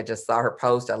was like, I just saw her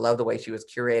post. I love the way she was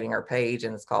curating her page,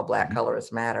 and it's called Black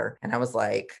Colorists Matter. And I was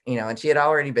like, and she had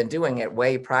already been doing it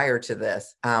way prior to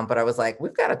this. But I was like,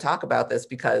 we've got to talk about this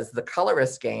because the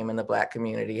colorist game in the Black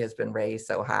community has been raised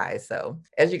so high. So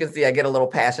as you can see, I get a little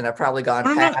passionate. I've probably gone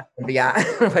past and beyond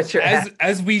what you're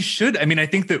as we should. I mean, I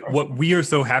think that what we are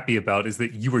so happy about is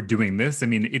that you are doing this. I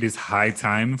mean, it is high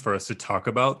time for us to talk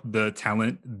about the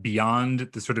talent beyond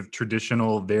the sort of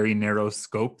traditional, very narrow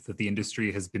scope that the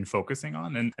industry has been focusing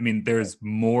on. And I mean, there's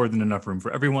more than enough room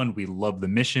for everyone. We love the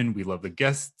mission, we love the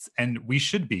guests, and we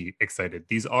should be excited.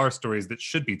 These are stories that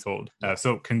should be told.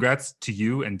 So congrats to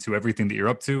you and to everything that you're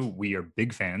up to. We are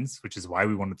big fans, which is why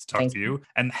we wanted to talk to you.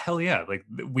 And hell yeah, like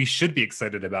we should be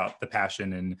excited about the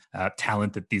passion and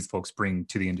talent that these folks bring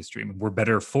to the industry. I mean, we're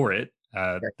better for it.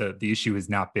 The issue has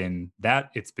not been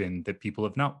that, it's been that people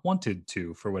have not wanted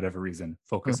to, for whatever reason,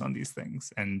 focus on these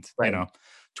things. And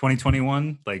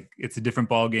 2021, like it's a different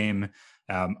ball game.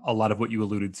 A lot of what you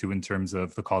alluded to in terms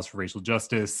of the calls for racial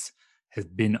justice has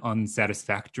been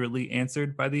unsatisfactorily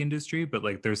answered by the industry, but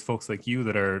like there's folks like you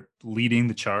that are leading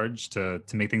the charge to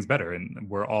make things better, and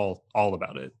we're all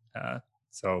about it.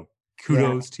 So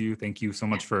kudos to you. Thank you so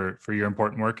much for your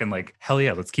important work, and like hell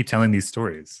yeah, let's keep telling these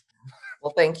stories.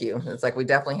 Well, thank you. It's like we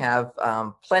definitely have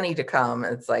plenty to come.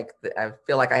 It's like I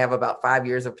feel like I have about 5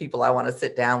 years of people I want to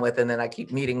sit down with, and then I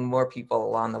keep meeting more people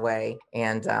along the way.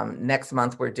 And next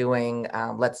month we're doing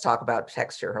Let's Talk About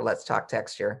Texture, or Let's Talk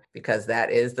Texture, because that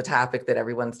is the topic that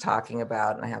everyone's talking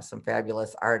about. And I have some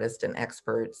fabulous artists and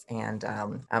experts. And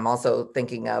I'm also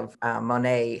thinking of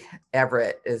Monet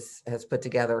Everett has put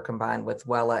together, combined with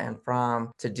Wella and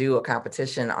Fromm, to do a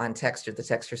competition on texture, the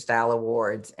Texture Style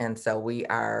Awards. And so we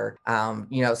are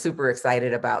super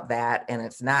excited about that. And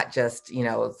it's not just,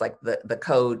 it's like the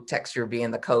code, texture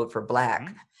being the code for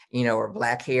Black, or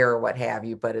Black hair or what have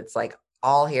you, but it's like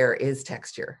all hair is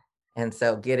texture. And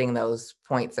so getting those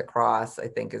points across, I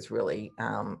think, is really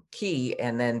key.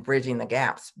 And then bridging the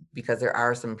gaps, because there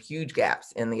are some huge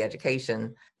gaps in the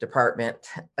education department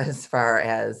as far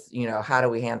as, how do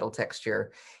we handle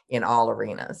texture in all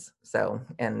arenas? So,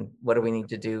 and what do we need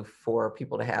to do for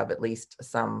people to have at least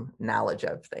some knowledge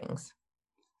of things?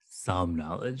 Some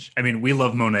knowledge. I mean, we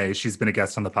love Monet. She's been a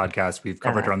guest on the podcast. We've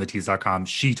covered her on thetease.com.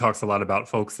 She talks a lot about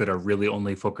folks that are really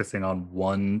only focusing on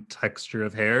one texture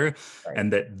of hair,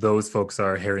 and that those folks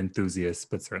are hair enthusiasts,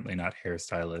 but certainly not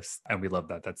hairstylists. And we love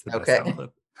that. That's the best outlet.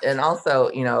 And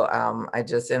also, I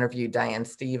just interviewed Diane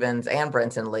Stevens and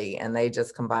Brenton Lee, and they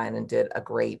just combined and did a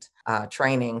great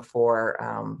training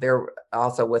for, they're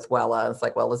also with Wella. It's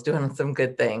like, Wella's doing some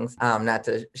good things, not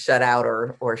to shut out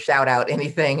or shout out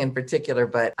anything in particular,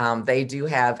 but they do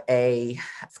have a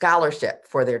scholarship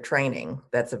for their training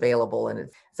that's available. And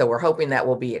so we're hoping that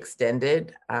will be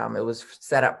extended. It was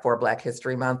set up for Black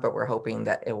History Month, but we're hoping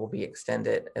that it will be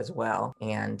extended as well.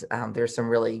 And there's some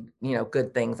really,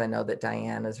 good things. I know that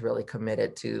Diane is really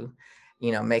committed to,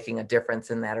 making a difference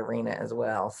in that arena as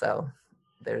well. So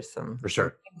there's some for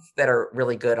sure things that are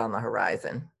really good on the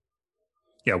horizon.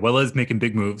 Yeah, Wella's making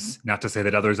big moves. Not to say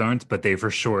that others aren't, but they for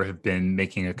sure have been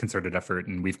making a concerted effort,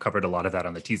 and we've covered a lot of that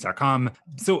on thetease.com.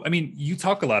 So, I mean, you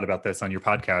talk a lot about this on your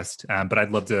podcast, but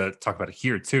I'd love to talk about it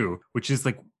here too, which is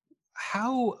like,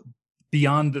 how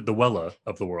beyond the Wella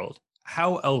of the world,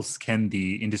 how else can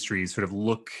the industry sort of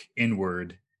look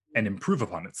inward and improve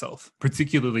upon itself,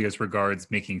 particularly as regards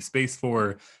making space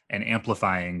for and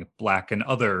amplifying Black and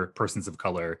other persons of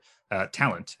color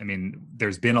talent? I mean,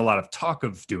 there's been a lot of talk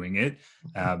of doing it,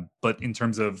 but in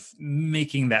terms of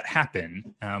making that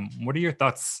happen, what are your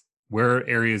thoughts? Where are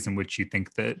areas in which you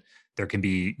think that there can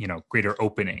be, greater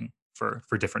opening for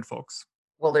different folks?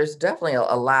 Well, there's definitely a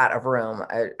lot of room.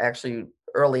 I actually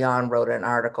early on wrote an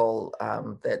article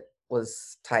that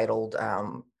was titled,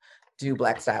 Do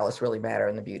Black Stylists Really Matter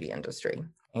in the Beauty Industry?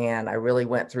 And I really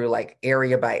went through like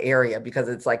area by area, because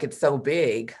it's like, it's so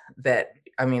big that,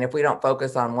 I mean, if we don't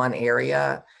focus on one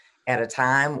area at a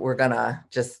time, we're gonna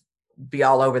just be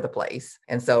all over the place.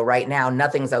 And so right now,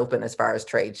 nothing's open as far as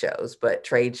trade shows, but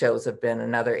trade shows have been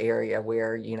another area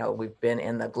where, we've been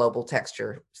in the global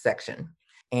texture section.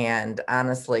 And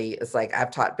honestly, it's like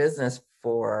I've taught business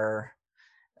for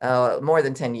more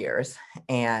than 10 years.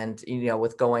 And,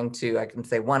 with going to, I can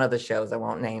say one of the shows, I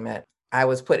won't name it, I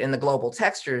was put in the global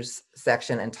textures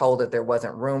section and told that there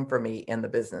wasn't room for me in the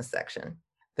business section,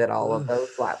 that all of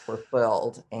those slots were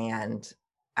filled. And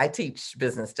I teach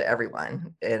business to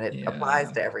everyone, and it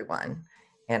applies to everyone.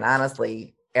 And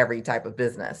honestly, every type of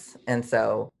business. And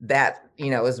so that,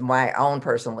 is my own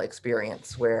personal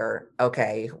experience where,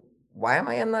 okay, why am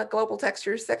I in the global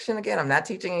textures section again? I'm not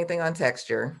teaching anything on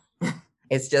texture.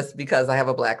 It's just because I have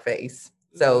a Black face.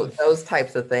 So those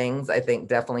types of things, I think,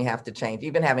 definitely have to change.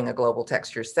 Even having a global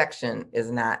texture section is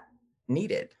not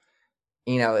needed.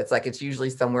 It's like it's usually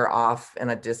somewhere off in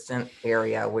a distant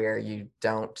area where you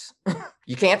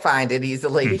can't find it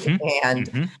easily.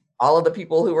 And all of the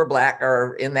people who are Black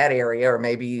are in that area, or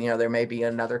maybe, there may be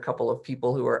another couple of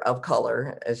people who are of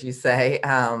color, as you say,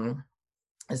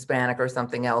 Hispanic or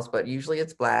something else, but usually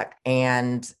it's Black.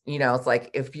 And, it's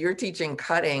like, if you're teaching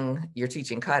cutting, you're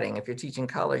teaching cutting. If you're teaching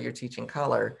color, you're teaching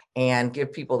color, and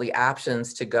give people the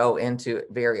options to go into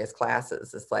various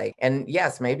classes. It's like, and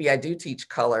yes, maybe I do teach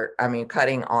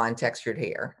cutting on textured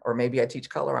hair, or maybe I teach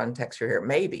color on textured hair,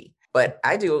 maybe. But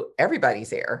I do everybody's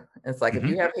hair. It's like, if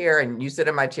you have hair and you sit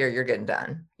in my chair, you're getting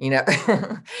done,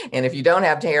 and if you don't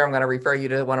have hair, I'm going to refer you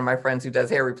to one of my friends who does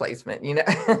hair replacement,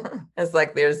 It's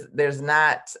like, there's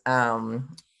not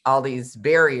all these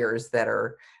barriers that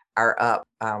are up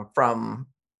from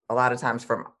a lot of times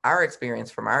from our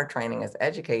experience, from our training as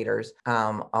educators.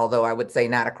 Although I would say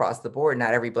not across the board,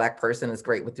 not every Black person is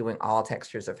great with doing all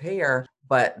textures of hair,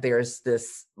 but there's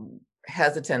this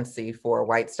hesitancy for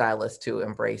white stylists to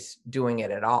embrace doing it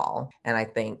at all. And I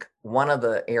think one of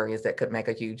the areas that could make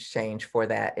a huge change for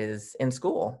that is in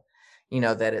school.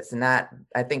 That it's not,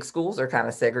 I think schools are kind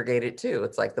of segregated too.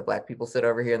 It's like the Black people sit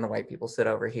over here and the white people sit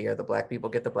over here. The Black people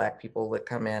get the Black people that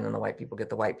come in, and the white people get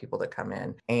the white people that come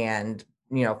in. And,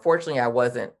 fortunately, I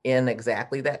wasn't in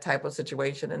exactly that type of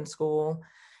situation in school.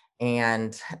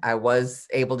 And I was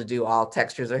able to do all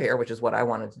textures of hair, which is what I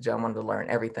wanted to do. I wanted to learn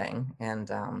everything. And,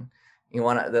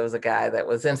 there was a guy that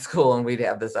was in school, and we'd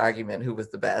have this argument who was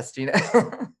the best,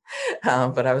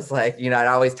 but I was like, I'd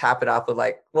always top it off with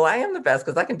like, well, I am the best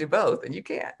because I can do both and you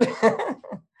can't.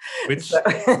 Which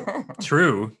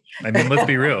true. I mean, let's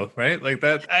be real, right? Like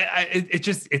that.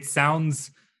 It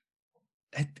sounds,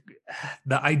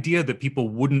 the idea that people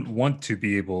wouldn't want to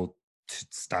be able to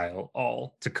style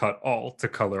all, to cut all, to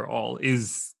color all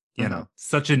is,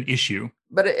 such an issue.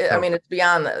 But it's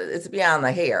beyond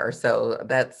the hair. So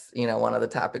that's, one of the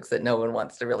topics that no one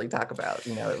wants to really talk about.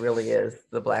 It really is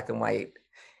the Black and white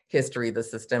history, the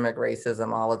systemic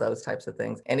racism, all of those types of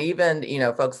things. And even,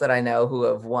 folks that I know who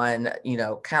have won,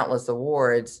 countless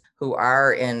awards, who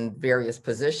are in various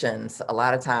positions, a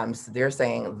lot of times they're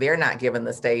saying they're not given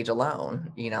the stage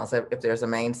alone. So if there's a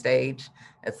main stage,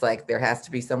 it's like there has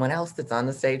to be someone else that's on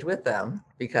the stage with them,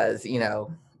 because,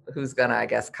 who's gonna, I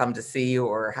guess, come to see you,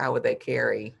 or how would they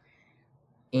carry,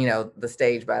 the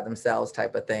stage by themselves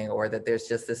type of thing, or that there's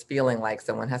just this feeling like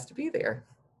someone has to be there.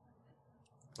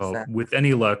 Well, with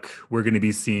any luck, we're going to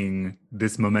be seeing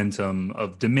this momentum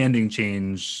of demanding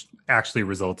change actually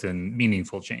result in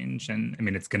meaningful change. And I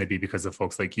mean, it's going to be because of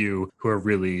folks like you who are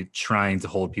really trying to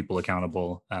hold people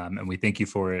accountable. And we thank you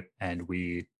for it. And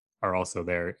we are also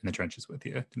there in the trenches with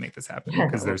you to make this happen,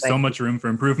 because there's so much room for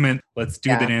improvement. Let's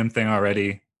do the damn thing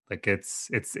already. Like it's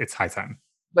high time.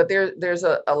 But there's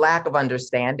a lack of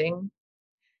understanding.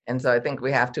 And so I think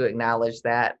we have to acknowledge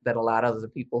that a lot of the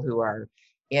people who are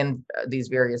in these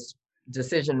various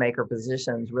decision maker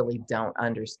positions really don't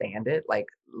understand it, like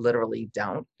literally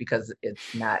don't, because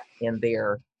it's not in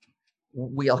their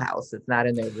wheelhouse. It's not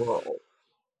in their world.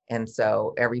 And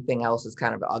so everything else is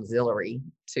kind of auxiliary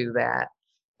to that.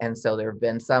 And so there have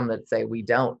been some that say we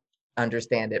don't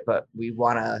understand it, but we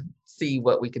want to see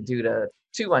what we could do to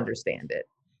understand it.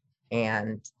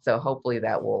 And so hopefully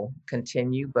that will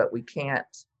continue, but we can't,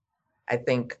 I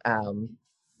think,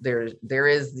 there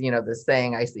is, this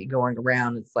saying I see going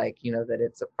around. It's like, that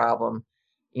it's a problem,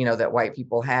 that white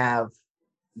people have,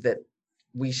 that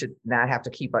we should not have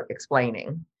to keep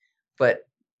explaining. But,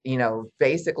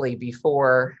 basically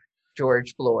before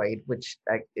George Floyd, which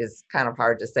is kind of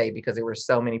hard to say because there were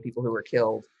so many people who were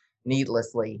killed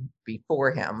needlessly before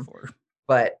him.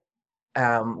 But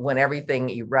when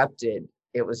everything erupted,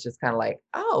 it was just kind of like,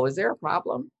 oh, is there a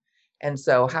problem? And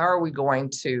so how are we going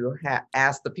to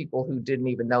ask the people who didn't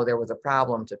even know there was a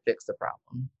problem to fix the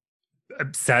problem?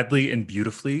 Sadly and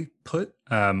beautifully put.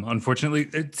 Unfortunately,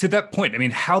 to that point, I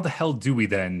mean, how the hell do we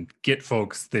then get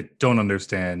folks that don't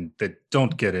understand, that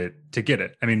don't get it, to get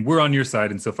it? I mean, we're on your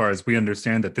side insofar as we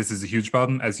understand that this is a huge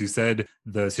problem. As you said,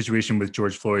 the situation with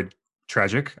George Floyd,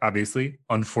 tragic, obviously.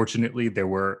 Unfortunately, there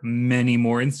were many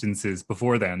more instances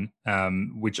before then,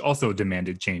 which also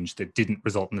demanded change that didn't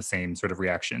result in the same sort of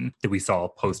reaction that we saw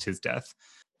post his death.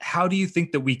 How do you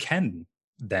think that we can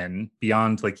then,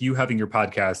 beyond like you having your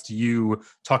podcast, you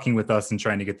talking with us and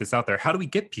trying to get this out there, how do we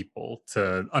get people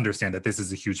to understand that this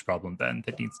is a huge problem then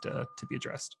that needs to be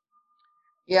addressed?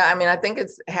 Yeah, I mean, I think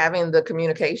it's having the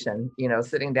communication,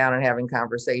 sitting down and having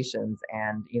conversations.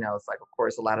 And, it's like, of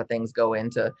course, a lot of things go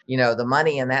into, the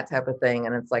money and that type of thing.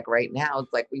 And it's like right now,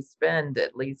 it's like we spend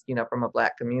at least, from a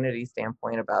Black community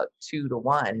standpoint, about 2 to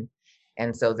 1.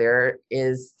 And so there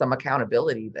is some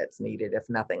accountability that's needed, if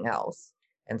nothing else.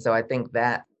 And so I think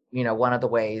that, one of the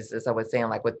ways, as I was saying,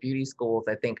 like with beauty schools,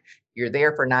 I think you're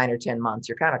there for 9 or 10 months.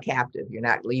 You're kind of captive. You're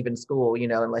not leaving school,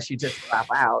 unless you just drop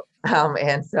out.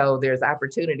 And so there's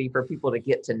opportunity for people to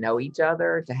get to know each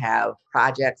other, to have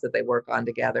projects that they work on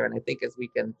together. And I think as we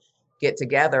can get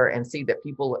together and see that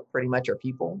people pretty much are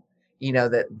people,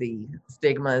 that the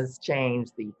stigmas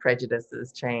change, the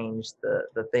prejudices change,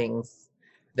 the things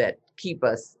that keep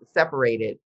us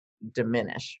separated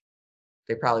diminish.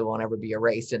 They probably won't ever be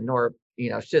erased, and nor,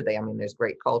 should they. I mean, there's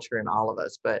great culture in all of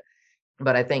us, but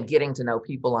I think getting to know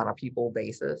people on a people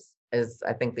basis is,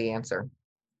 I think, the answer.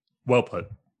 Well put.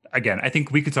 Again, I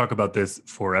think we could talk about this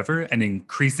forever, and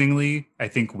increasingly, I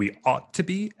think we ought to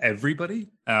be everybody,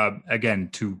 again,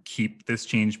 to keep this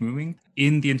change moving.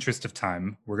 In the interest of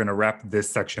time, we're going to wrap this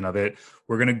section of it.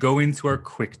 We're going to go into our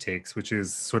quick takes, which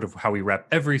is sort of how we wrap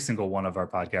every single one of our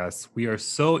podcasts. We are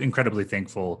so incredibly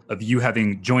thankful of you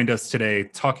having joined us today,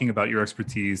 talking about your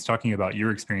expertise, talking about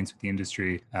your experience with the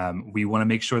industry. We want to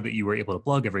make sure that you were able to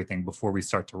plug everything before we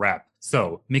start to wrap.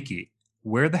 So, Mickey,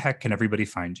 where the heck can everybody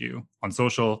find you? On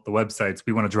social, the websites?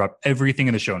 We want to drop everything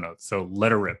in the show notes, so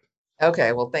let her rip.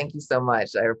 Okay, well, thank you so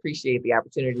much. I appreciate the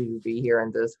opportunity to be here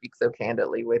and to speak so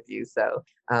candidly with you. So,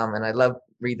 and I love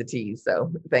Read the Tea.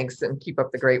 So thanks, and keep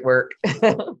up the great work. And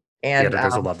the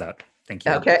editors will love that. Thank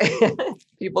you. Okay.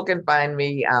 People can find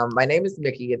me. My name is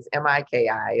Miki. It's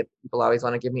Miki. People always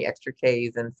want to give me extra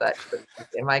Ks and such, but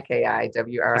it's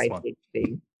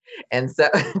MikiWright. And so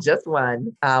just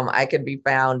one. I can be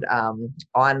found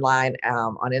online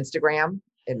on Instagram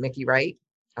at Mickey Wright,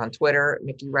 on Twitter,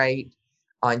 Mickey Wright,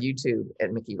 on YouTube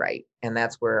at Mickey Wright. And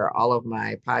that's where all of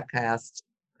my podcast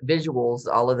visuals,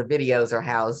 all of the videos are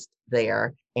housed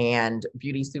there. And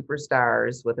Beauty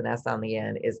Superstars with an S on the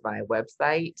end is my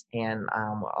website, and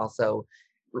also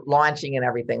launching and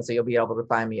everything. So you'll be able to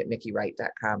find me at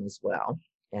MickeyWright.com as well.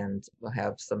 And we'll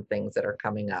have some things that are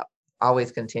coming up.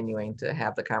 Always continuing to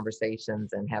have the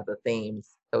conversations and have the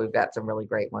themes. So we've got some really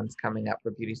great ones coming up for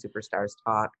Beauty Superstars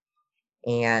Talk.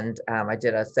 And I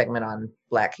did a segment on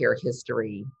Black hair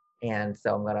history. And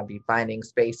so I'm going to be finding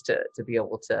space to be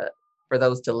able to, for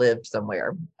those to live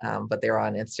somewhere. But they're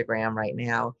on Instagram right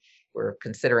now. We're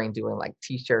considering doing like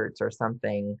t-shirts or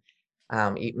something,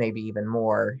 maybe even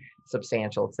more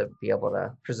substantial, to be able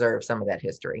to preserve some of that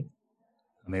history.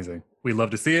 Amazing. We love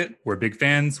to see it. We're big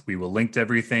fans. We will link to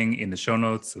everything in the show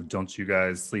notes, so don't you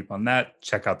guys sleep on that.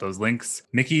 Check out those links.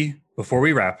 Mickey, before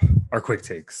we wrap, our quick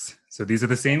takes. So these are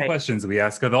the same questions we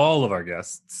ask of all of our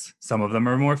guests. Some of them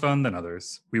are more fun than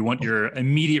others. We want your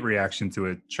immediate reaction to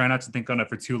it. Try not to think on it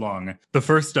for too long. The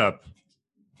first up,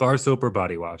 bar soap or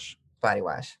body wash? Body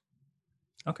wash.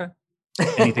 Okay.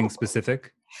 Anything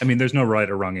specific? I mean, there's no right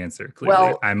or wrong answer. Clearly,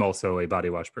 well, I'm also a body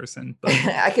wash person. But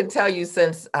I can tell you,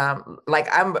 since like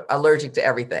I'm allergic to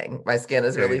everything. My skin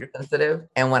is really sensitive.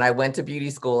 And when I went to beauty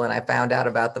school and I found out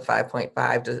about the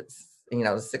 5.5 to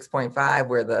 6.5,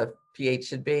 where the pH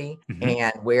should be,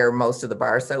 and where most of the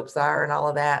bar soaps are and all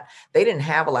of that, they didn't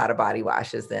have a lot of body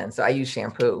washes then. So I used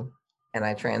shampoo, and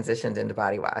I transitioned into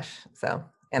body wash. So,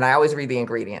 and I always read the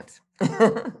ingredients.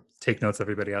 Take notes,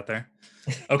 everybody out there.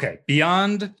 Okay,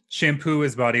 beyond shampoo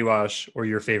as body wash or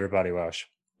your favorite body wash,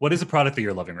 what is a product that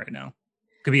you're loving right now?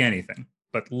 Could be anything,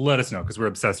 but let us know, because we're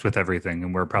obsessed with everything,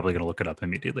 and we're probably going to look it up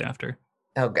immediately after.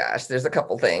 Oh gosh, there's a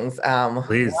couple things.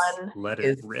 Please, let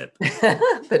it rip.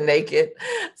 The Naked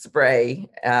spray,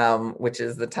 which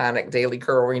is the Tonic Daily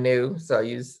Curl Renew. So I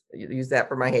use that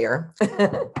for my hair.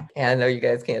 And I know you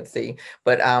guys can't see,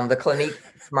 but the Clinique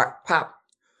Smart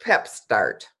Pep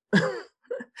Start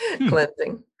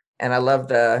cleansing. And I love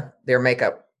their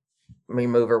makeup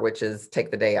remover, which is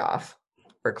Take the Day Off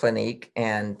for Clinique.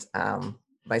 And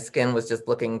my skin was just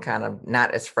looking kind of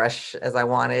not as fresh as I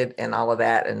wanted and all of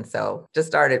that. And so just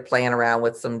started playing around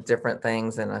with some different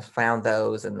things, and I found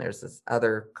those. And there's this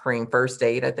other cream, First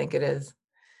Aid, I think it is,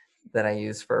 that I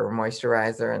use for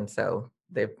moisturizer. And so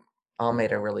they've all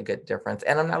made a really good difference.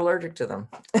 And I'm not allergic to them.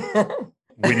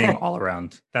 Winning all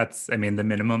around. That's, I mean, the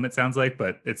minimum, it sounds like,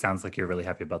 but it sounds like you're really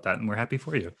happy about that, and we're happy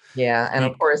for you. Yeah. And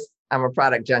of course, I'm a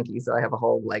product junkie, so I have a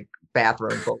whole like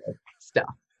bathroom full of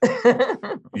stuff.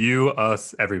 You,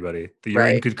 us, everybody. You're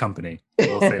in good company.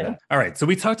 We'll say that. All right. So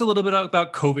we talked a little bit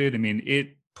about COVID. I mean,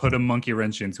 it put a monkey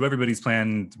wrench into everybody's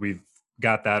plan. We've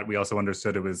got that. We also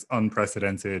understood it was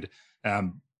unprecedented.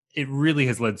 it really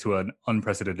has led to an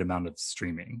unprecedented amount of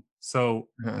streaming. So,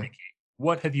 Nikki,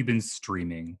 what have you been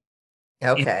streaming?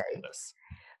 Okay.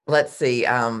 Let's see.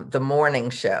 The Morning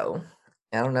Show.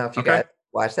 I don't know if you guys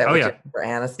watch that with Jennifer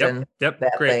Aniston. Yep.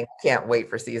 That Great. thing. Can't wait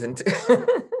for season 2.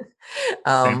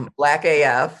 Black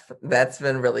AF. That's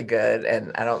been really good.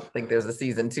 And I don't think there's a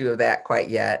season 2 of that quite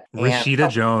yet. Rashida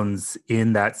Jones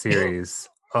in that series.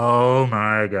 Oh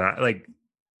my God. Like,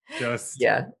 just.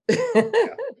 Yeah.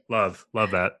 Love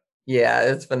that. Yeah,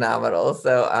 it's phenomenal.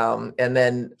 So, and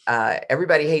then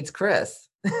Everybody Hates Chris.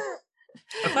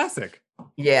 A classic.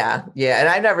 Yeah. And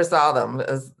I never saw them.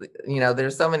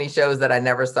 There's so many shows that I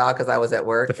never saw because I was at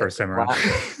work the first time around.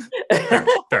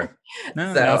 Fair.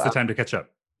 No, so, now's the time to catch up.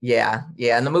 Yeah.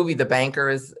 And the movie The Banker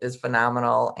is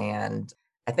phenomenal, and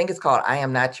I think it's called I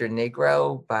Am Not Your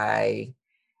Negro by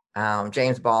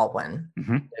James Baldwin.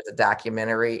 There's a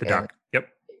documentary. Yep.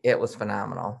 It was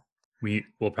phenomenal. We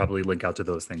will probably link out to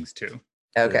those things too.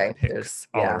 Okay.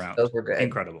 All around. Those were good.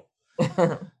 Incredible.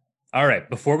 All right.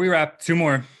 Before we wrap, 2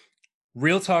 more.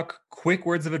 Real talk, quick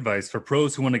words of advice for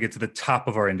pros who want to get to the top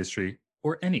of our industry,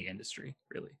 or any industry,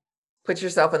 really. Put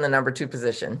yourself in the number 2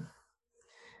 position.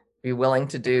 Be willing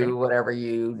to do whatever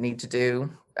you need to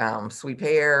do. Sweep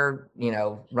hair,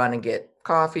 run and get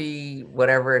coffee,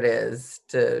 whatever it is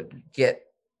to get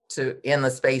to in the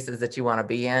spaces that you want to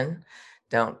be in.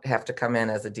 Don't have to come in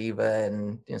as a diva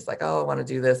and it's like, oh, I want to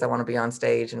do this. I want to be on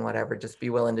stage and whatever. Just be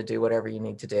willing to do whatever you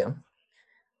need to do.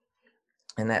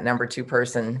 And that number 2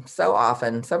 person, so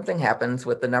often something happens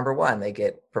with the number 1. They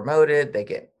get promoted, they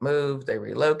get moved, they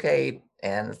relocate.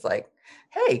 And it's like,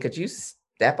 hey, could you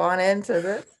step on into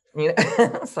this?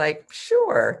 It's like,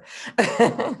 sure.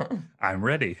 I'm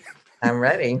ready. I'm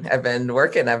ready. I've been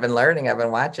working. I've been learning. I've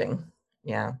been watching.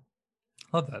 Yeah.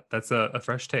 Love that. That's a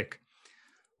fresh take.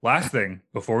 Last thing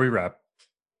before we wrap,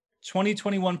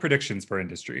 2021 predictions for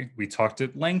industry. We talked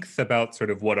at length about sort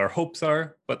of what our hopes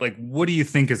are, but like, what do you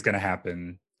think is going to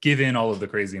happen given all of the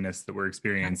craziness that we're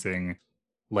experiencing?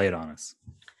 Lay it on us.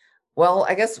 Well,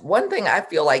 I guess one thing I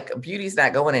feel like beauty's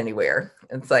not going anywhere.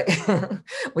 It's like,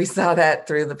 we saw that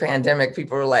through the pandemic.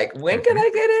 People were like, when can I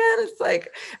get in? It's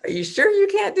like, are you sure you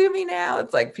can't do me now?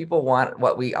 It's like, people want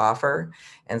what we offer.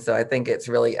 And so I think it's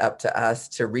really up to us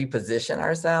to reposition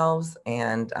ourselves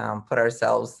and put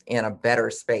ourselves in a better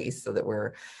space so that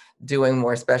we're doing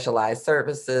more specialized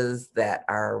services that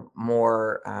are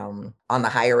more on the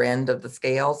higher end of the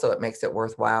scale. So it makes it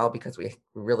worthwhile because we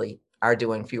really are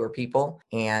doing fewer people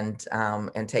and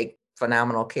take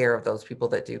phenomenal care of those people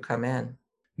that do come in.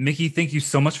 Mickey, thank you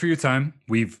so much for your time.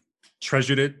 We've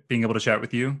treasured it being able to chat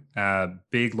with you.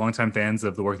 Big, longtime fans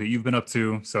of the work that you've been up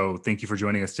to. So thank you for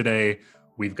joining us today.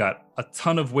 We've got a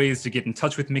ton of ways to get in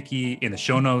touch with Mickey in the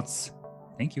show notes.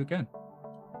 Thank you again.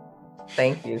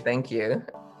 Thank you. Thank you.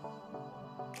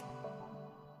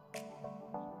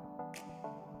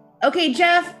 Okay,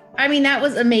 Jeff. I mean, that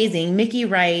was amazing. Mickey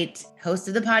Wright, host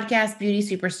of the podcast Beauty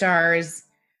Superstars.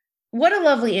 What a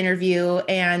lovely interview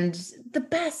and the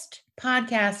best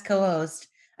podcast co-host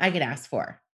I could ask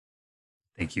for.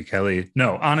 Thank you, Kelly.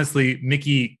 No, honestly,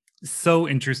 Mickey, so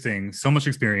interesting, so much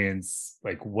experience,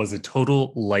 like was a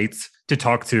total light to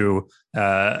talk to,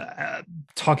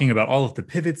 talking about all of the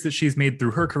pivots that she's made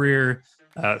through her career.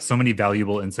 So many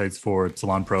valuable insights for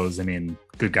salon pros. I mean,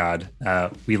 good God,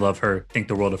 we love her, think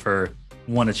the world of her.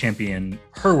 Want to champion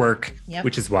her work,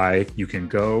 which is why you can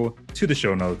go to the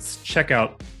show notes, check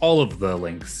out all of the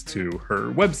links to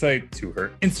her website, to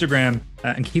her Instagram,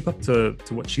 and keep up to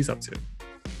what she's up to.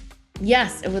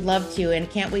 Yes, I would love to, and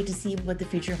can't wait to see what the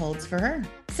future holds for her.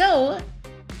 So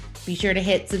be sure to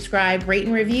hit subscribe, rate,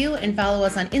 and review, and follow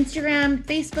us on Instagram,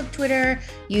 Facebook, Twitter,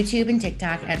 YouTube, and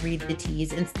TikTok at Read the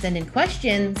Tease, and send in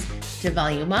questions to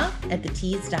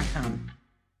volumeup@thetease.com.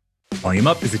 Volume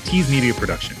Up is a Tease Media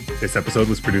production. This episode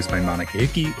was produced by Monica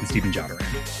Hickey and Stephen Jodaran.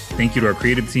 Thank you to our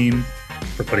creative team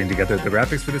for putting together the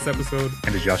graphics for this episode,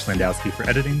 and to Josh Landowski for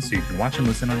editing so you can watch and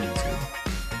listen on YouTube.